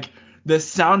 And like the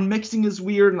sound mixing is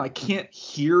weird, and I can't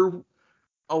hear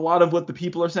a lot of what the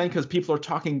people are saying because people are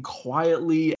talking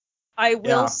quietly. I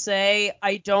will say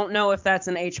I don't know if that's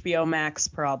an HBO Max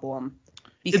problem,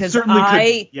 because it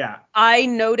certainly could, yeah. I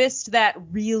noticed that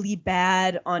really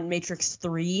bad on Matrix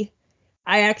 3.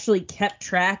 I actually kept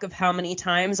track of how many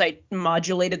times I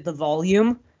modulated the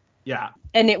volume. Yeah.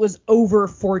 And it was over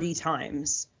 40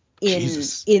 times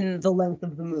in the length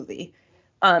of the movie.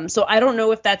 So I don't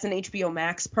know if that's an HBO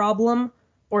Max problem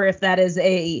or if that is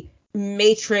a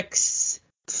Matrix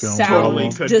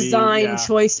sound design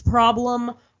choice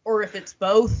problem, or if it's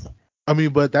both. I mean,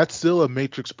 but that's still a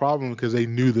Matrix problem because they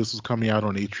knew this was coming out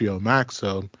on HBO Max,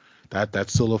 so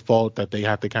that's still a fault that they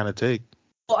have to kind of take.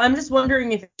 Well, I'm just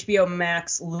wondering if HBO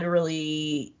Max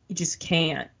literally just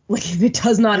can't. Like, if it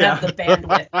does not have the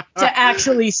bandwidth to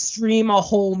actually stream a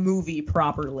whole movie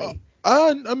properly.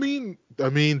 I mean,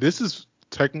 this is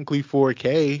technically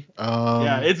 4K.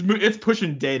 It's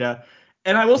pushing data.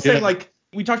 And I will say, like,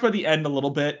 we talked about the end a little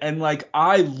bit, and like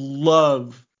I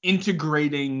love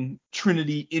integrating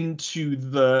Trinity into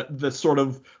the sort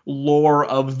of lore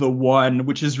of the one,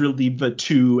 which is really the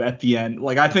two at the end.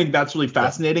 Like, I think that's really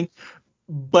fascinating.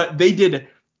 But they did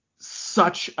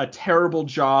such a terrible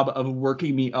job of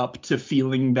working me up to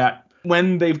feeling that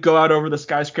when they go out over the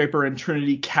skyscraper and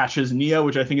Trinity catches Neo,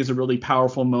 which I think is a really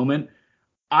powerful moment,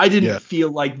 I didn't feel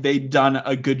like they'd done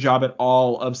a good job at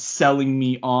all of selling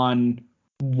me on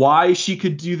why she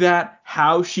could do that,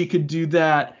 how she could do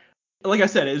that. Like I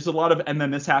said, it was a lot of, and then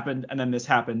this happened, and then this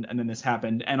happened, and then this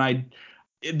happened. And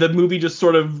the movie just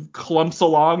sort of clumps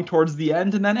along towards the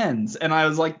end and then ends. And I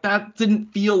was like, that didn't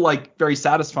feel like very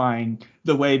satisfying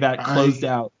the way that closed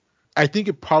out. I think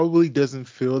it probably doesn't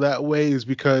feel that way is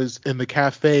because in the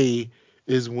cafe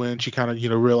is when she kind of,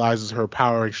 realizes her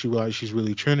power and she realizes she's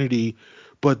really Trinity.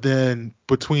 But then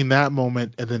between that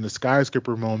moment and then the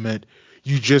skyscraper moment,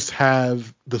 you just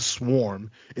have the swarm,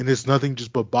 and it's nothing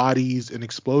just but bodies and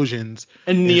explosions.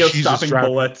 And Neo stopping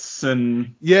bullets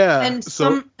and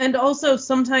and also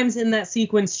sometimes in that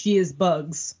sequence she is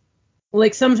bugs.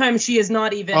 Like sometimes she is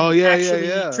not even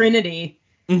Trinity.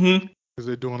 Mm-hmm. Because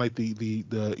they're doing like the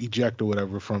eject or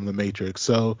whatever from the Matrix.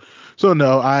 So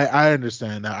no, I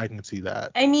understand that. I can see that.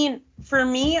 I mean, for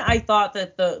me, I thought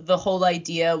that the whole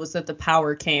idea was that the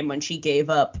power came when she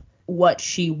gave up what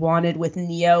she wanted with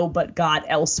Neo but got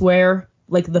elsewhere,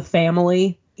 like the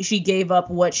family. She gave up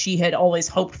what she had always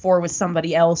hoped for with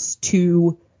somebody else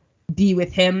to be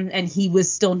with him, and he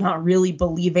was still not really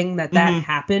believing that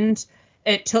happened.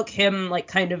 It took him like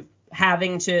kind of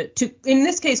having to in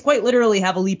this case quite literally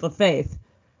have a leap of faith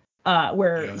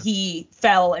where he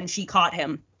fell and she caught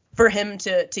him for him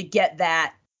to get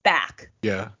that back.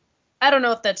 Yeah. I don't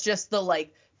know if that's just the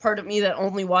like part of me that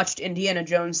only watched Indiana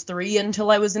Jones 3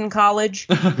 until I was in college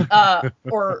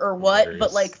or what,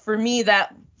 but like for me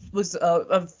that was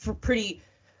a pretty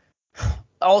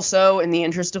Also, in the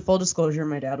interest of full disclosure,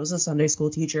 my dad was a Sunday school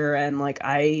teacher, and like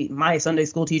my Sunday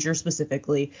school teacher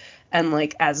specifically, and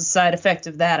like as a side effect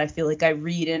of that, I feel like I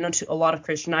read into a lot of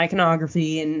Christian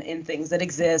iconography and things that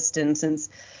exist. And since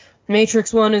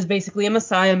Matrix 1 is basically a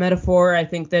Messiah metaphor, I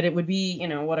think that it would be,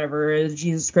 whatever,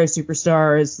 Jesus Christ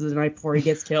Superstar is the night before he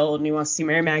gets killed and he wants to see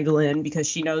Mary Magdalene because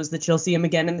she knows that she'll see him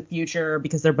again in the future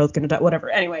because they're both going to die, whatever.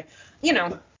 Anyway,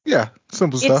 Yeah,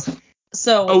 simple stuff.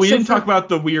 We didn't talk about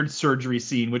the weird surgery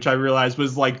scene, which I realized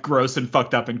was like gross and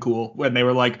fucked up and cool when they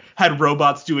were like had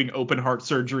robots doing open heart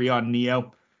surgery on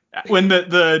Neo. When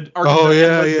the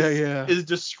architect is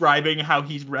describing how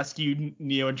he's rescued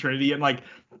Neo and Trinity, and like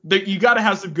you got to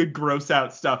have some good gross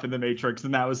out stuff in the Matrix,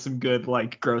 and that was some good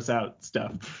like gross out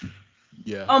stuff.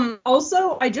 Yeah.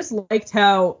 Also, I just liked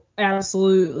how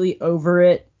absolutely over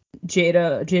it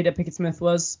Jada Pinkett Smith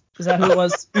was. Is that who it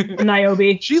was?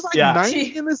 Niobe. She's like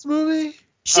 90 in this movie.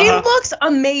 She looks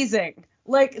amazing.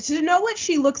 Like, to know what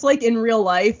she looks like in real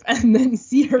life and then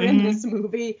see her in this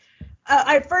movie.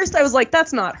 At first, I was like,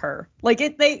 that's not her.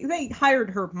 Like, they hired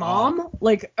her mom,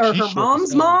 her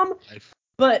mom's mom.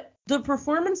 But the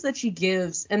performance that she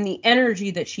gives and the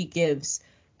energy that she gives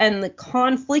and the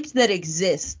conflict that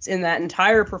exists in that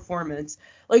entire performance,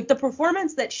 like the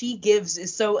performance that she gives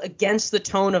is so against the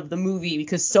tone of the movie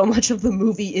because so much of the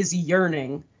movie is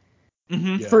yearning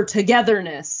for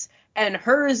togetherness, and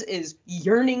hers is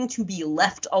yearning to be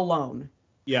left alone.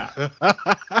 Yeah.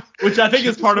 Which I think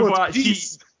is part of why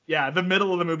the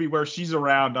middle of the movie where she's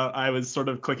around, I was sort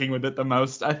of clicking with it the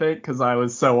most, I think, because I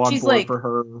was so on board for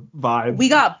her vibe. We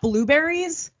got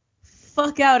blueberries?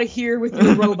 Fuck out of here with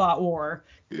your robot war.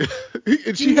 Do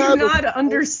you not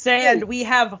understand? We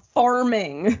have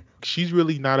farming. She's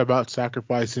really not about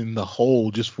sacrificing the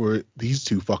whole just for these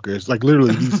two fuckers. Like,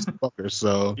 literally, these two fuckers,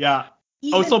 so... Yeah.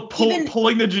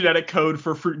 Pulling the genetic code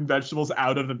for fruit and vegetables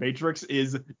out of the Matrix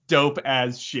is dope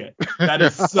as shit. That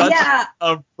is such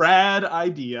a rad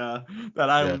idea that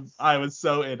I was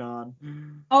so in on.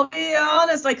 I'll be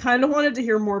honest, I kind of wanted to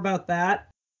hear more about that.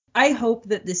 I hope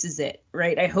that this is it,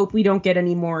 right? I hope we don't get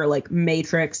any more like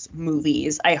Matrix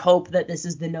movies. I hope that this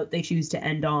is the note they choose to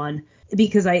end on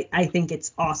because I think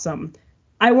it's awesome.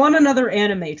 I want another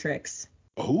Animatrix.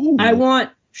 Ooh. I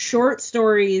want short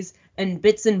stories and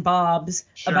bits and bobs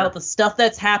about the stuff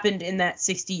that's happened in that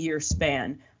 60-year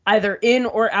span, either in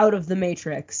or out of the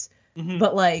Matrix.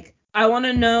 But like, I want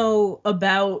to know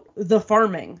about the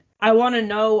farming. I want to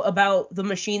know about the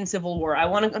machine civil war. I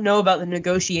want to know about the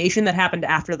negotiation that happened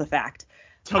after the fact.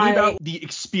 Tell me about the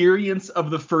experience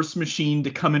of the first machine to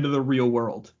come into the real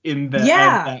world. Give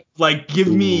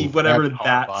me whatever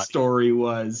that story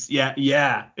was.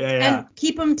 Yeah. And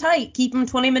keep them tight. Keep them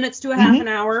 20 minutes to a half an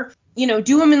hour. Do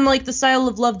them in like the style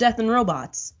of Love, Death, and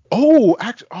Robots. Oh,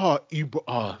 actually,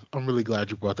 I'm really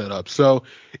glad you brought that up. So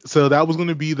that was going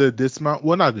to be the dismount.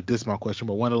 Well, not the dismount question,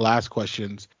 but one of the last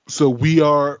questions. So we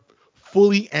are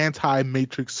fully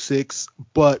anti-Matrix 6,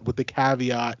 but with the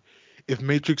caveat, if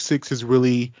Matrix 6 is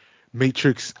really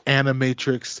Matrix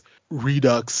Animatrix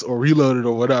Redux or Reloaded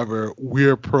or whatever,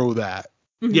 we're pro that.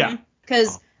 Yeah.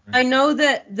 Because I know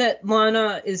that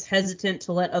Lana is hesitant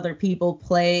to let other people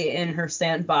play in her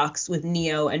sandbox with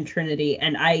Neo and Trinity,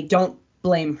 and I don't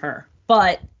blame her.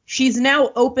 But she's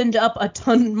now opened up a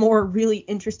ton more really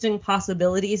interesting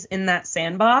possibilities in that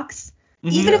sandbox.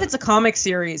 Even if it's a comic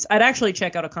series, I'd actually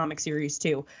check out a comic series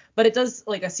too. But it does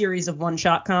like a series of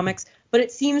one-shot comics. But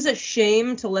it seems a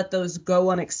shame to let those go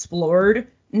unexplored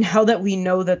now that we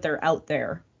know that they're out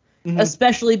there.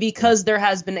 Especially because there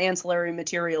has been ancillary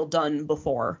material done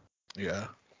before. Yeah.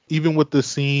 Even with the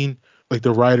scene, like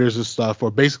the writers and stuff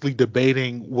are basically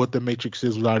debating what the Matrix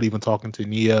is without even talking to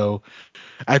Neo.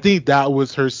 I think that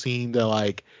was her scene that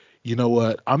like, you know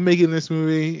what, I'm making this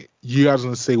movie. You guys are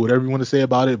going to say whatever you want to say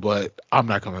about it, but I'm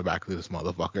not coming back to this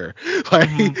motherfucker.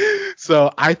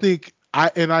 So I think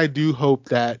I do hope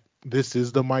that this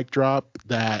is the mic drop,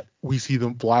 that we see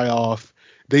them fly off.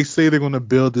 They say they're going to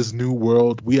build this new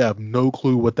world. We have no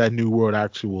clue what that new world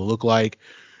actually will look like.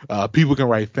 People can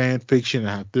write fan fiction and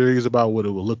have theories about what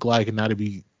it will look like, and that'll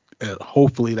be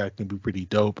hopefully that can be pretty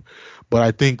dope. But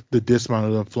I think the dismount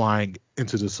of them flying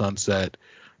into the sunset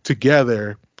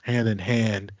together, hand in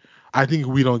hand, I think if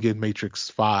we don't get Matrix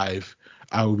 5,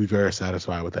 I will be very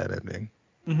satisfied with that ending.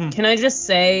 Can I just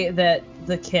say that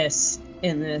the kiss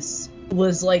in this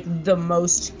was like the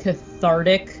most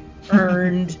cathartic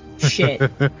earned shit. I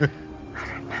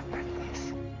remember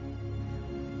this.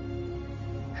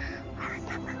 I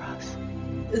remember us.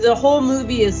 The whole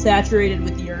movie is saturated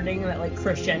with yearning that like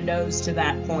crescendos to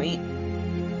that point.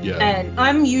 Yeah. And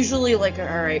I'm usually like, all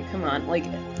right, come on. Like,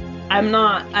 I'm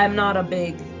not a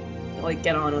big Like,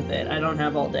 get on with it. I don't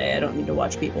have all day. I don't need to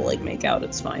watch people, like, make out.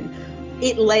 It's fine.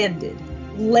 It landed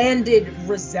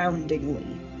resoundingly.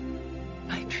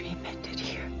 My dream ended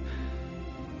here.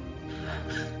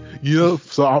 You know,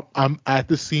 so I'm at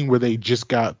the scene where they just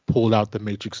got pulled out the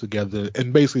Matrix together,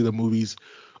 and basically the movie's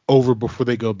over before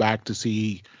they go back to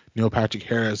see Neil Patrick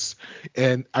Harris.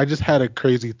 And I just had a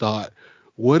crazy thought.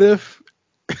 What if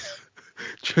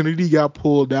Trinity got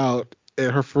pulled out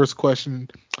and her first question,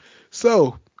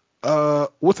 so,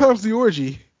 what time's the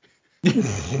orgy?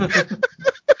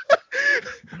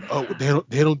 Oh,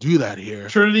 they don't do that here.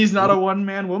 Trinity's not a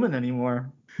one-man woman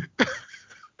anymore.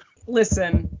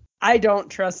 Listen, I don't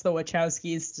trust the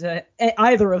Wachowskis to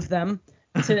either of them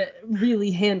to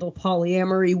really handle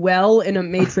polyamory well in a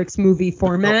Matrix movie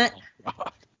format. Oh,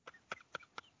 God.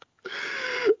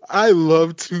 I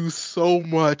love 2 so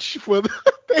much for they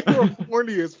were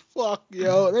horny as fuck,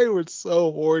 yo. They were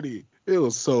so horny. It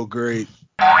was so great.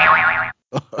 I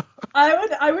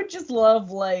would just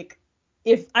love, like,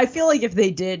 I feel like if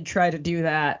they did try to do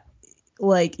that,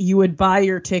 like, you would buy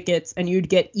your tickets and you'd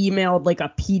get emailed, like,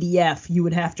 a PDF you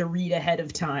would have to read ahead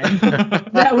of time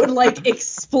that would, like,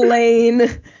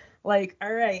 explain, like,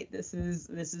 all right, this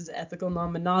is ethical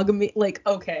non-monogamy. Like,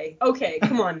 okay,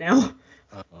 come on now.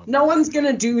 No one's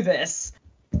gonna do this.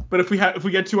 But if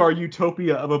we get to our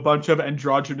utopia of a bunch of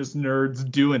androgynous nerds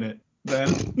doing it,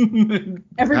 then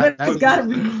everybody's got to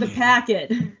read the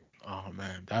packet. Oh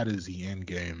man, that is the end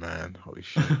game, man. Holy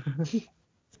shit.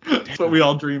 That's what we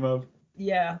all dream of.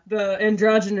 Yeah, the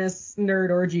androgynous nerd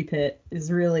orgy pit is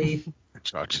really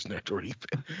androgynous nerd orgy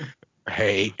pit.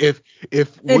 Hey, if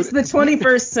it's the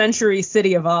 21st century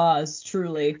City of Oz,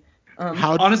 truly.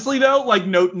 Honestly though, like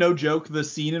no joke, the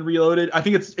scene in Reloaded, I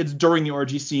think it's during the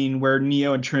orgy scene where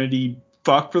Neo and Trinity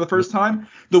fuck for the first time.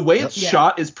 The way it's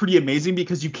shot is pretty amazing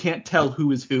because you can't tell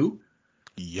who is who.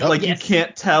 Yep. Like you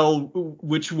can't tell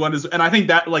which one is, and I think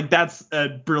that that's a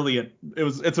brilliant.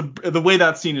 The way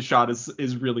that scene is shot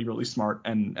is really really smart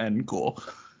and cool.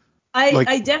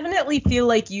 I definitely feel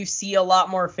like you see a lot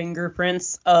more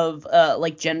fingerprints of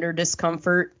like gender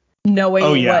discomfort,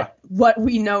 knowing what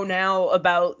we know now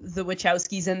about the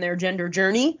Wachowskis and their gender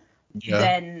journey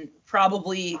than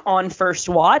probably on first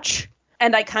watch.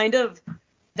 And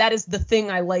that is the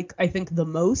thing I think the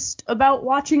most about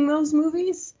watching those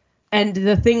movies. And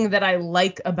the thing that I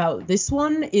like about this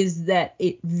one is that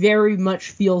it very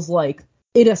much feels like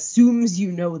it assumes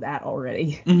you know that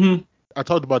already. Mm-hmm. I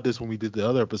talked about this when we did the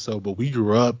other episode, but we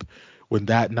grew up with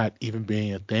that not even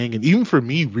being a thing. And even for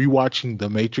me, rewatching The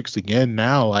Matrix again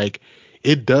now, like,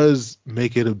 it does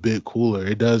make it a bit cooler.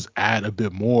 It does add a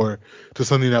bit more to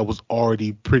something that was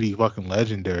already pretty fucking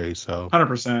legendary. So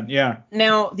 100%, yeah.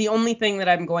 Now, the only thing that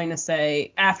I'm going to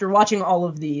say after watching all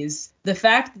of these, the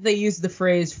fact that they use the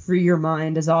phrase "free your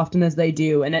mind" as often as they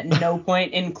do, and at no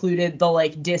point included the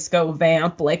like disco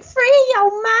vamp, like "free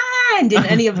your mind" in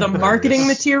any of the marketing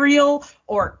material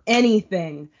or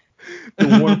anything.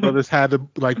 The Warner Brothers had to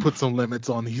like put some limits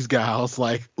on these guys.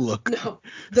 Like, look,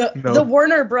 the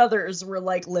Warner Brothers were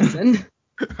like, listen,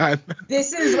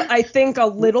 this is, I think, a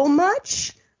little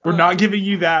much. We're not giving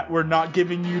you that. We're not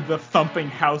giving you the thumping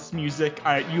house music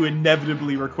you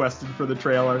inevitably requested for the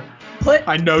trailer.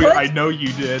 I know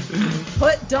you did.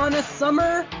 Put Donna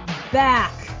Summer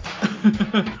back.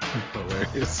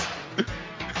 Hilarious.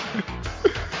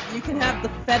 You can have the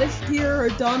fetish gear or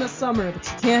Donna Summer, but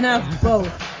you can't have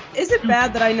both. Is it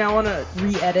bad that I now want to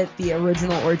re-edit the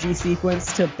original orgy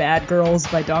sequence to Bad Girls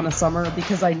by Donna Summer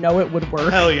because I know it would work?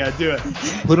 Hell yeah, do it.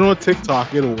 Put it on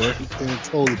TikTok, it'll work. It'll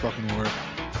totally fucking work.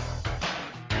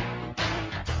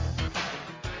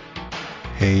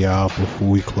 Hey y'all, before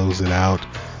we close it out,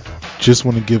 just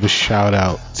want to give a shout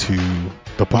out to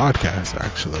the podcast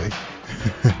actually.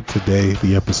 Today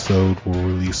the episode will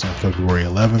release on February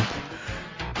 11th,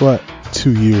 but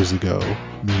 2 years ago,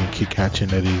 me and Kit Kat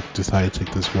and Eddie decided to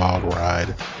take this wild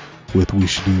ride with We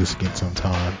Should Do This Again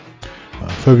Sometime.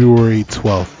 February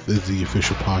 12th is the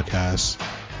official podcast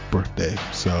birthday.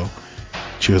 So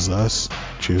cheers to us.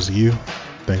 Cheers to you.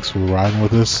 Thanks for riding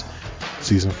with us.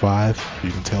 Season 5,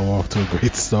 you can tell we're off to a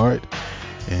great start.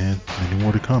 And many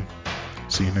more to come.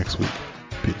 See you next week.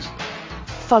 Peace.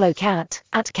 Follow Kat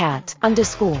at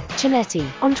 @Kat_Chinetti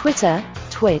on Twitter,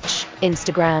 Twitch,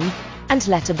 Instagram, and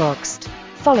Letterboxd.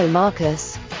 Follow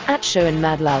Marcus at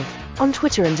 @ShowandMadLove on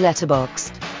Twitter and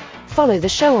Letterboxd. Follow the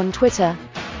show on Twitter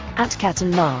at Kat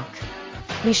and Mark.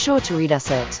 Be sure to read us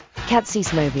at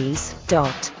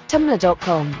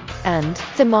katsismovies.tumblr.com and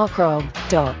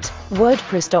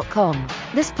themarkrob.wordpress.com.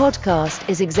 This podcast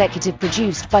is executive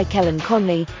produced by Kellen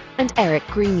Conley and Eric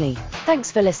Greenlee.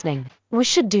 Thanks for listening. We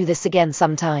should do this again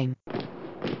sometime.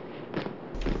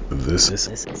 This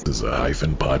is a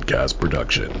Hyphen Podcast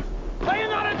production. Are you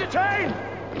not entertained?